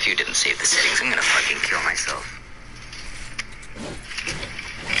my god, if you didn't save the settings, I'm gonna fucking kill myself.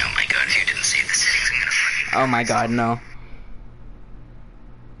 Oh my god, if you didn't save the settings, I'm gonna fucking kill myself. Oh my god, no.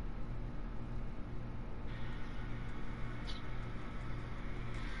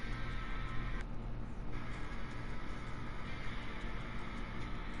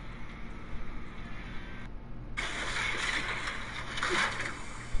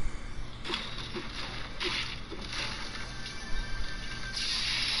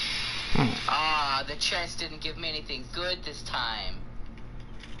 The chest didn't give me anything good this time.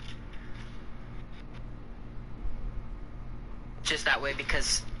 Just that way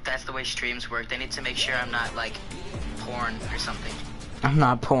because that's the way streams work. They need to make sure I'm not like porn or something. I'm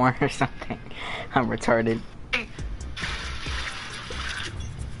not porn or something. I'm retarded.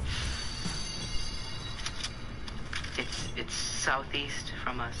 It's southeast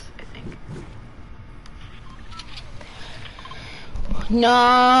from us, I think.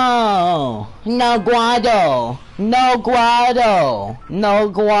 No, no Guado, no Guado, no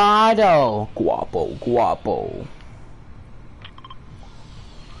Guado, guapo, guapo,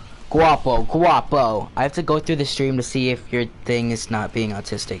 guapo, guapo. I have to go through the stream to see if your thing is not being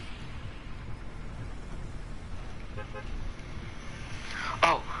autistic.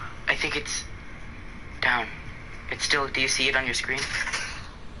 Oh, I think it's down. It's still, do you see it on your screen?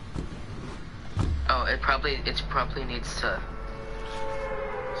 Oh, it probably needs to stop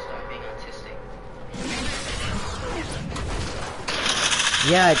being autistic.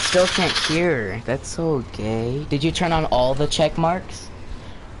 Yeah, it still can't hear. That's so gay. Did you turn on all the check marks?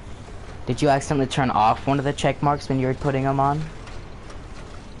 Did you accidentally turn off one of the check marks when you were putting them on?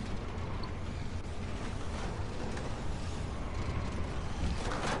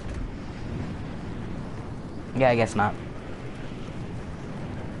 Yeah, I guess not.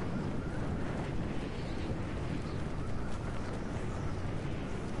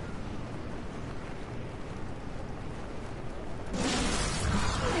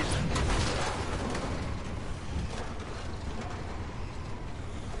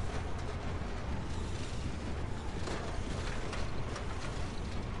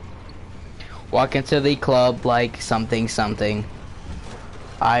 Walk into the club like something something.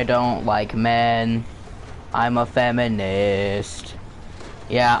 I don't like men. I'm a feminist.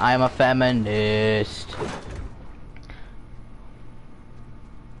 Yeah, I'm a feminist.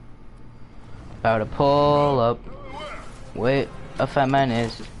 About to pull up with a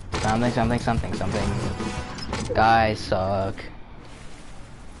feminist. Something, something, something, something. Guys suck.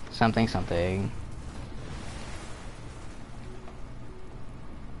 Something, something.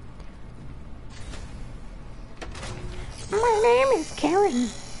 My name is Karen.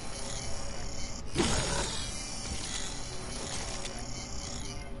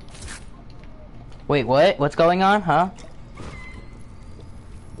 Wait, what? What's going on, huh?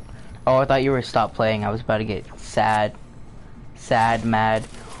 Oh, I thought you were stop playing. I was about to get sad. Sad, mad.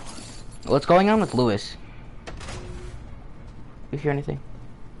 What's going on with Lewis? You hear anything?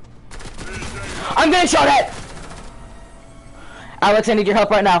 I'm getting shot at! Alex, I need your help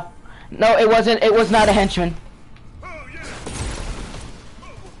right now. No, it wasn't. It was not a henchman.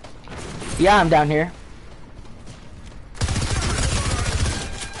 Yeah, I'm down here.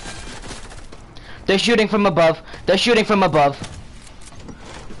 They're shooting from above. They're shooting from above.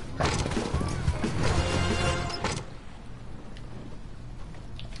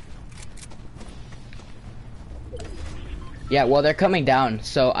 Yeah, well, they're coming down,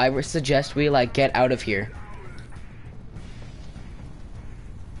 so I would suggest we, like, get out of here.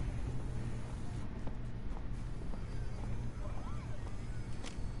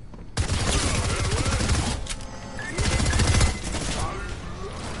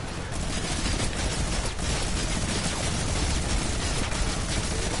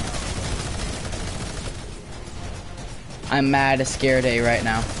 I'm mad as scared A right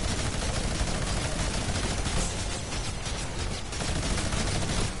now.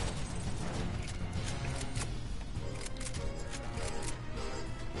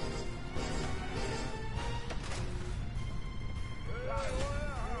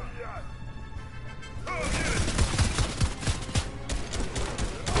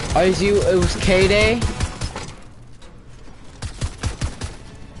 Oh, it was K-Day?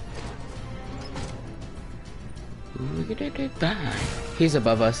 He's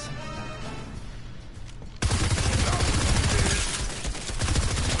above us.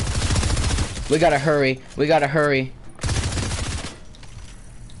 We gotta hurry. We gotta hurry.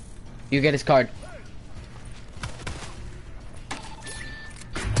 You get his card.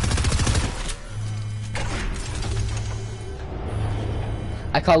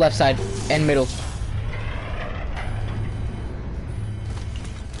 I call left side and middle.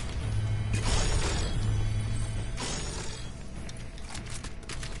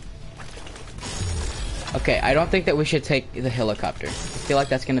 Okay, I don't think that we should take the helicopter. I feel like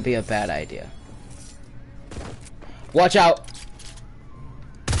that's gonna be a bad idea. Watch out!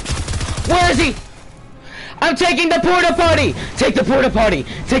 Where is he? I'm taking the porta potty! Take the porta potty!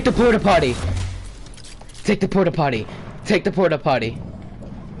 Take the porta potty! Take the porta potty! Take the porta potty!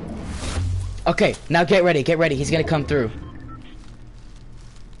 Okay, now get ready, get ready. He's gonna come through.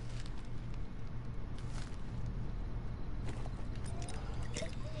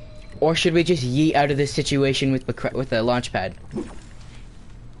 Or should we just yeet out of this situation with the launch pad?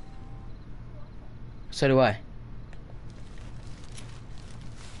 So do I.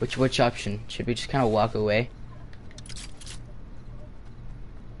 Which option? Should we just kind of walk away?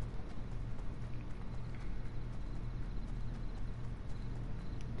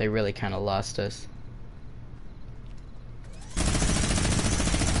 They really kind of lost us.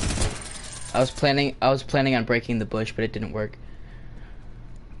 I was planning on breaking the bush, but it didn't work.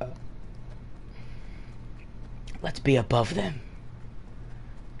 Let's be above them.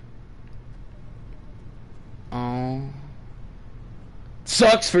 Oh.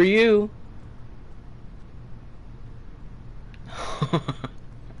 Sucks for you.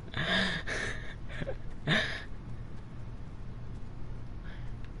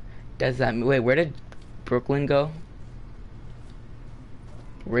 Does that mean, wait, where did Brooklyn go?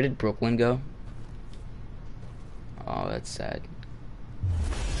 Where did Brooklyn go? Oh, that's sad.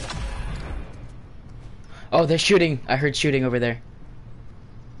 Oh, they're shooting. I heard shooting over there.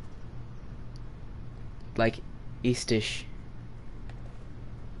 Like, eastish.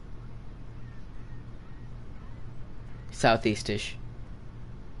 Southeastish.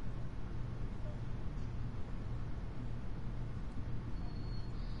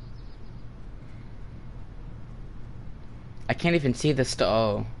 I can't even see the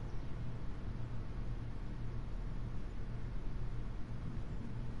oh.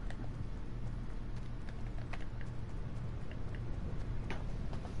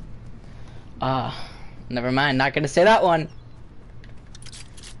 Never mind, not gonna say that one.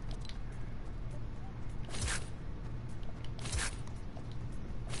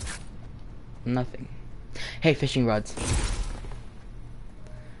 Nothing. Hey, fishing rods.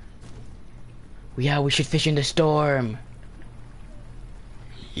 Yeah, we should fish in the storm.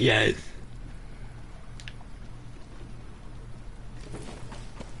 Yes.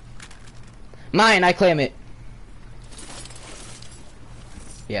 Mine, I claim it.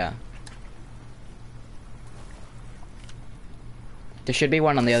 Yeah. There should be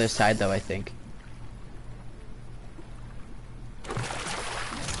one on the other side, though, I think.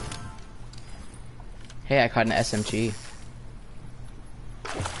 Hey, I caught an SMG.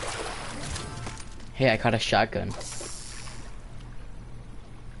 Hey, I caught a shotgun.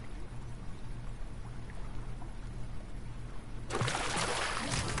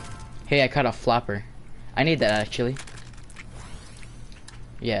 Hey, I caught a flopper. I need that, actually.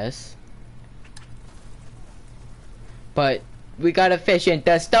 Yes. But we gotta fish in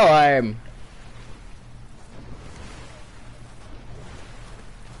the storm.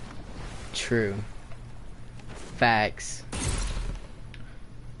 true. Facts.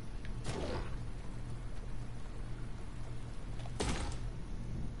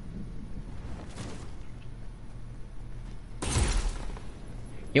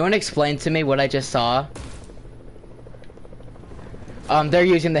 You want to explain to me what I just saw? They're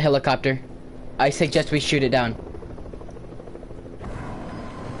using the helicopter. I suggest we shoot it down.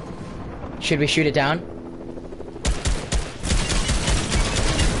 Should we shoot it down?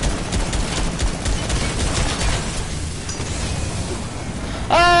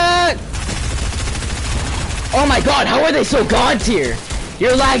 Oh my god, how are they so god tier?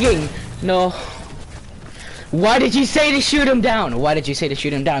 You're lagging. No. Why did you say to shoot him down? Why did you say to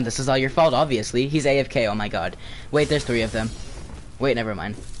shoot him down? This is all your fault, obviously. He's AFK, oh my god. Wait, there's 3 of them. Wait, never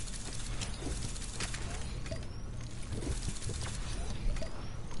mind.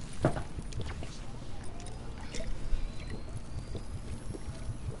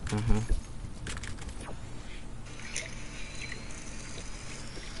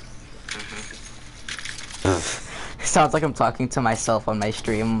 Sounds like I'm talking to myself on my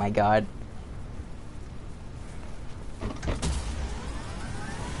stream, oh my god.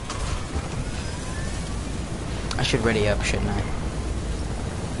 I should ready up, shouldn't I?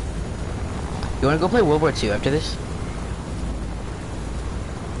 You wanna go play World War II after this?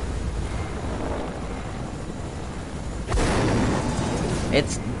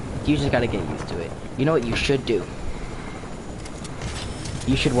 You just gotta get used to it. You know what you should do?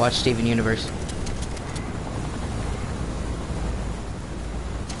 You should watch Steven Universe.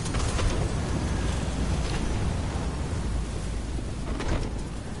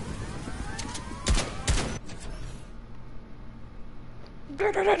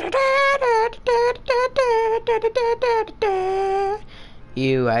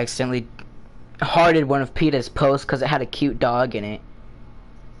 I accidentally hearted one of PETA's posts because it had a cute dog in it.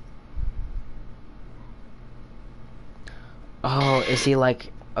 Oh, is he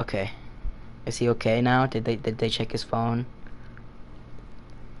like okay? Is he okay now? Did they check his phone?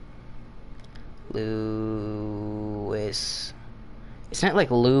 Lewis. Isn't it like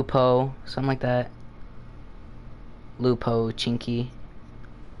Lupo? Something like that. Lupo Chinky.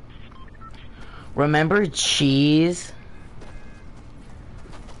 Remember cheese?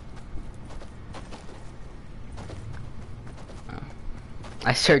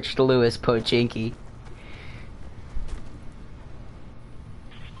 I searched Lewis Pochinki.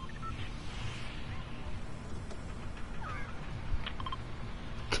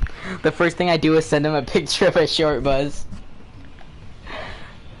 The first thing I do is send him a picture of a short buzz.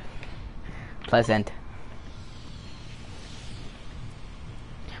 Pleasant.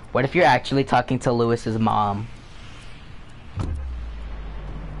 What if you're actually talking to Lewis's mom?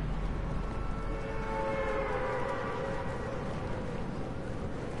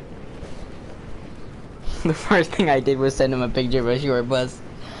 The first thing I did was send him a picture of a short bus.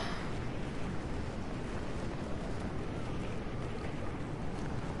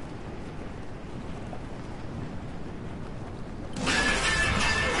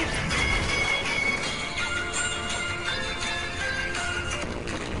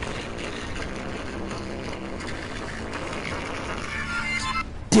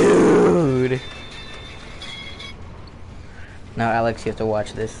 Dude! Now, Alex, you have to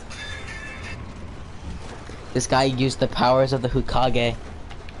watch this. This guy used the powers of the Hokage.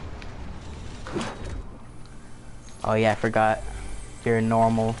 Oh yeah, I forgot. You're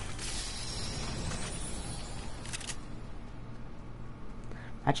normal.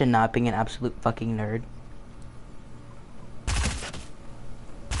 Imagine not being an absolute fucking nerd.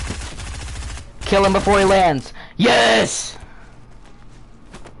 Kill him before he lands! Yes!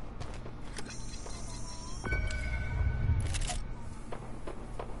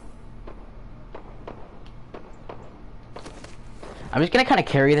 I'm just gonna kind of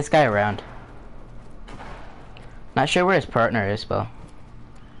carry this guy around. Not sure where his partner is, though.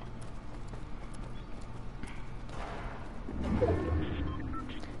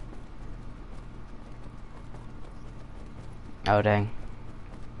 Oh, dang.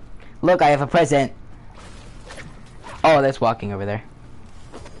 Look, I have a present! Oh, that's walking over there.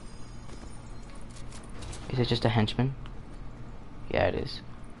 Is it just a henchman? Yeah, it is.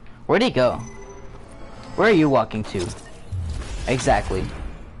 Where'd he go? Where are you walking to? Exactly.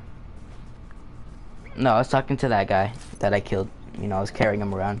 No, I was talking to that guy that I killed. You know, I was carrying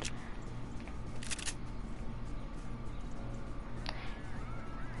him around.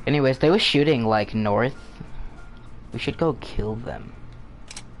 Anyways, they were shooting, like, north. We should go kill them.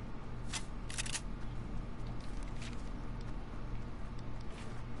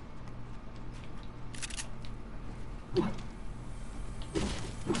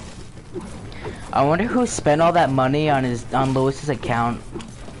 I wonder who spent all that money on Lewis's account.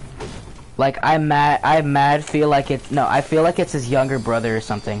 Like, I feel like it's, no, I feel like it's his younger brother or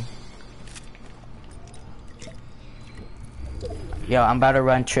something. Yo, I'm about to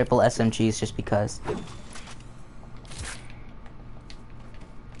run triple SMGs just because.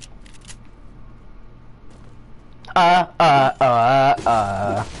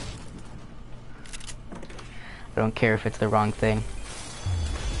 I don't care if it's the wrong thing.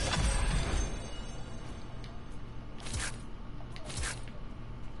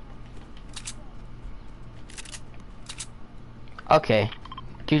 Okay.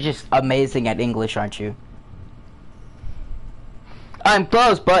 You're just amazing at English, aren't you? I'm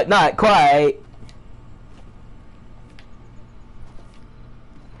close, but not quite.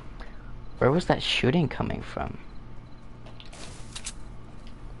 Where was that shooting coming from?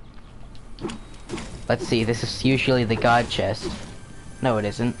 Let's see, this is usually the god chest. No, it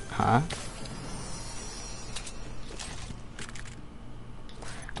isn't, huh?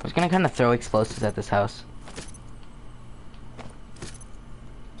 I was gonna kind of throw explosives at this house.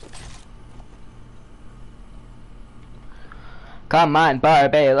 Come on,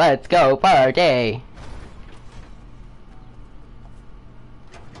 Barbie, let's go party!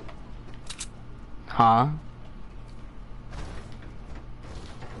 Huh?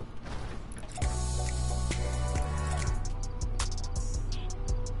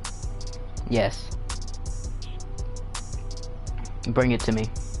 Yes. Bring it to me.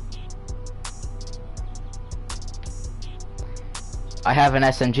 I have an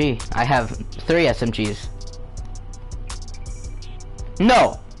SMG. I have 3 SMGs.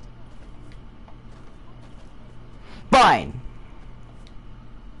 No! Fine!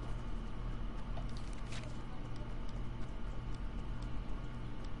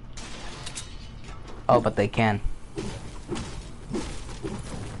 Oh, but they can.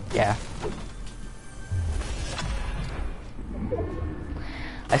 Yeah.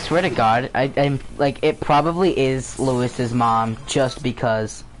 I swear to God, I'm like, it probably is Lewis's mom just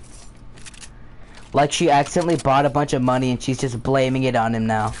because. Like, she accidentally bought a bunch of money and she's just blaming it on him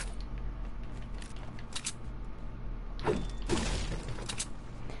now.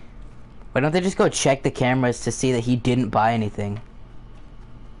 Why don't they just go check the cameras to see that he didn't buy anything?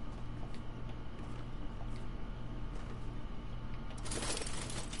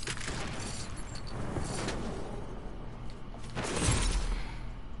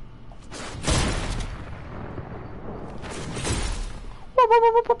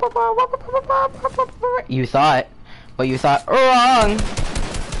 You thought, but you thought wrong.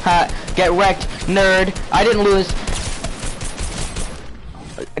 Ha! Get wrecked, nerd. I didn't lose.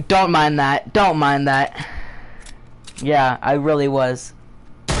 Don't mind that. Don't mind that. Yeah, I really was.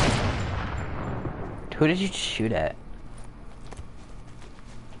 Who did you shoot at?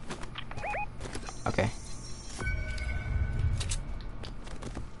 Okay.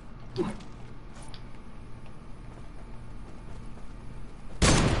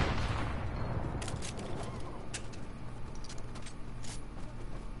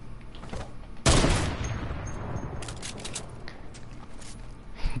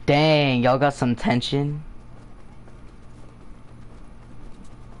 Dang, y'all got some tension.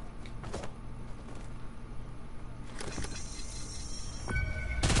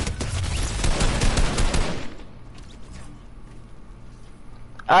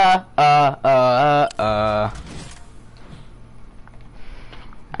 I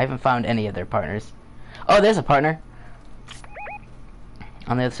haven't found any of their partners. Oh, there's a partner.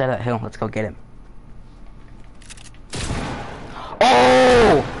 On the other side of that hill. Let's go get him.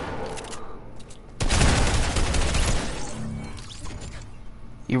 Oh!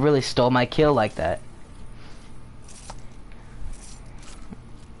 You really stole my kill like that.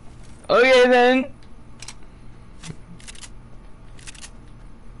 Okay then.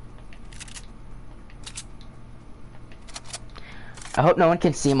 I hope no one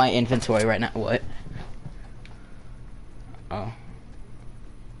can see my inventory right now. What? Oh.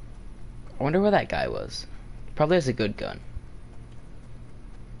 I wonder where that guy was. Probably has a good gun.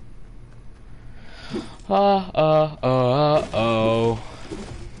 Oh.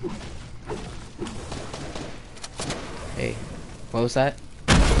 Hey, what was that?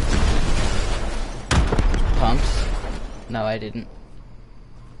 Pumps? No, I didn't.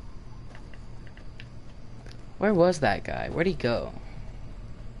 Where was that guy? Where'd he go?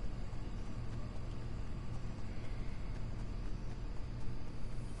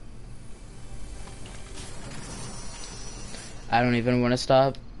 I don't even want to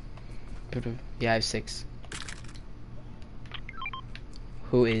stop. Yeah, I have 6.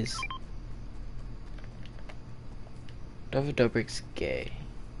 Who is? Dova Dobrik's gay.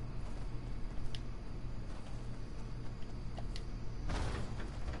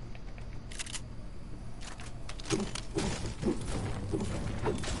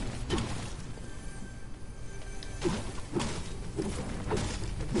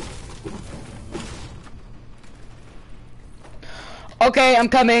 Okay, I'm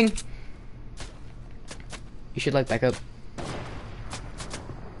coming. You should like back up.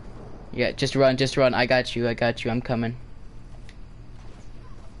 Yeah, just run, just run. I got you, I'm coming.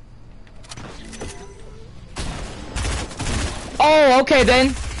 Oh, okay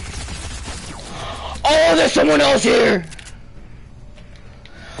then. Oh, there's someone else here.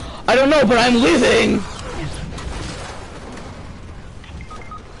 I don't know, but I'm leaving.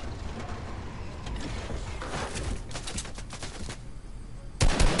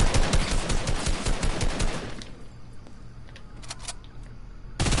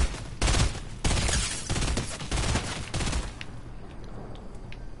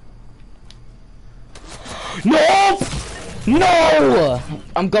 No! No!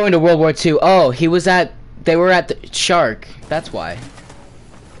 I'm going to World War II. Oh, they were at the Shark. That's why.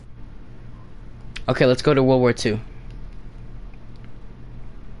 Okay, let's go to World War II.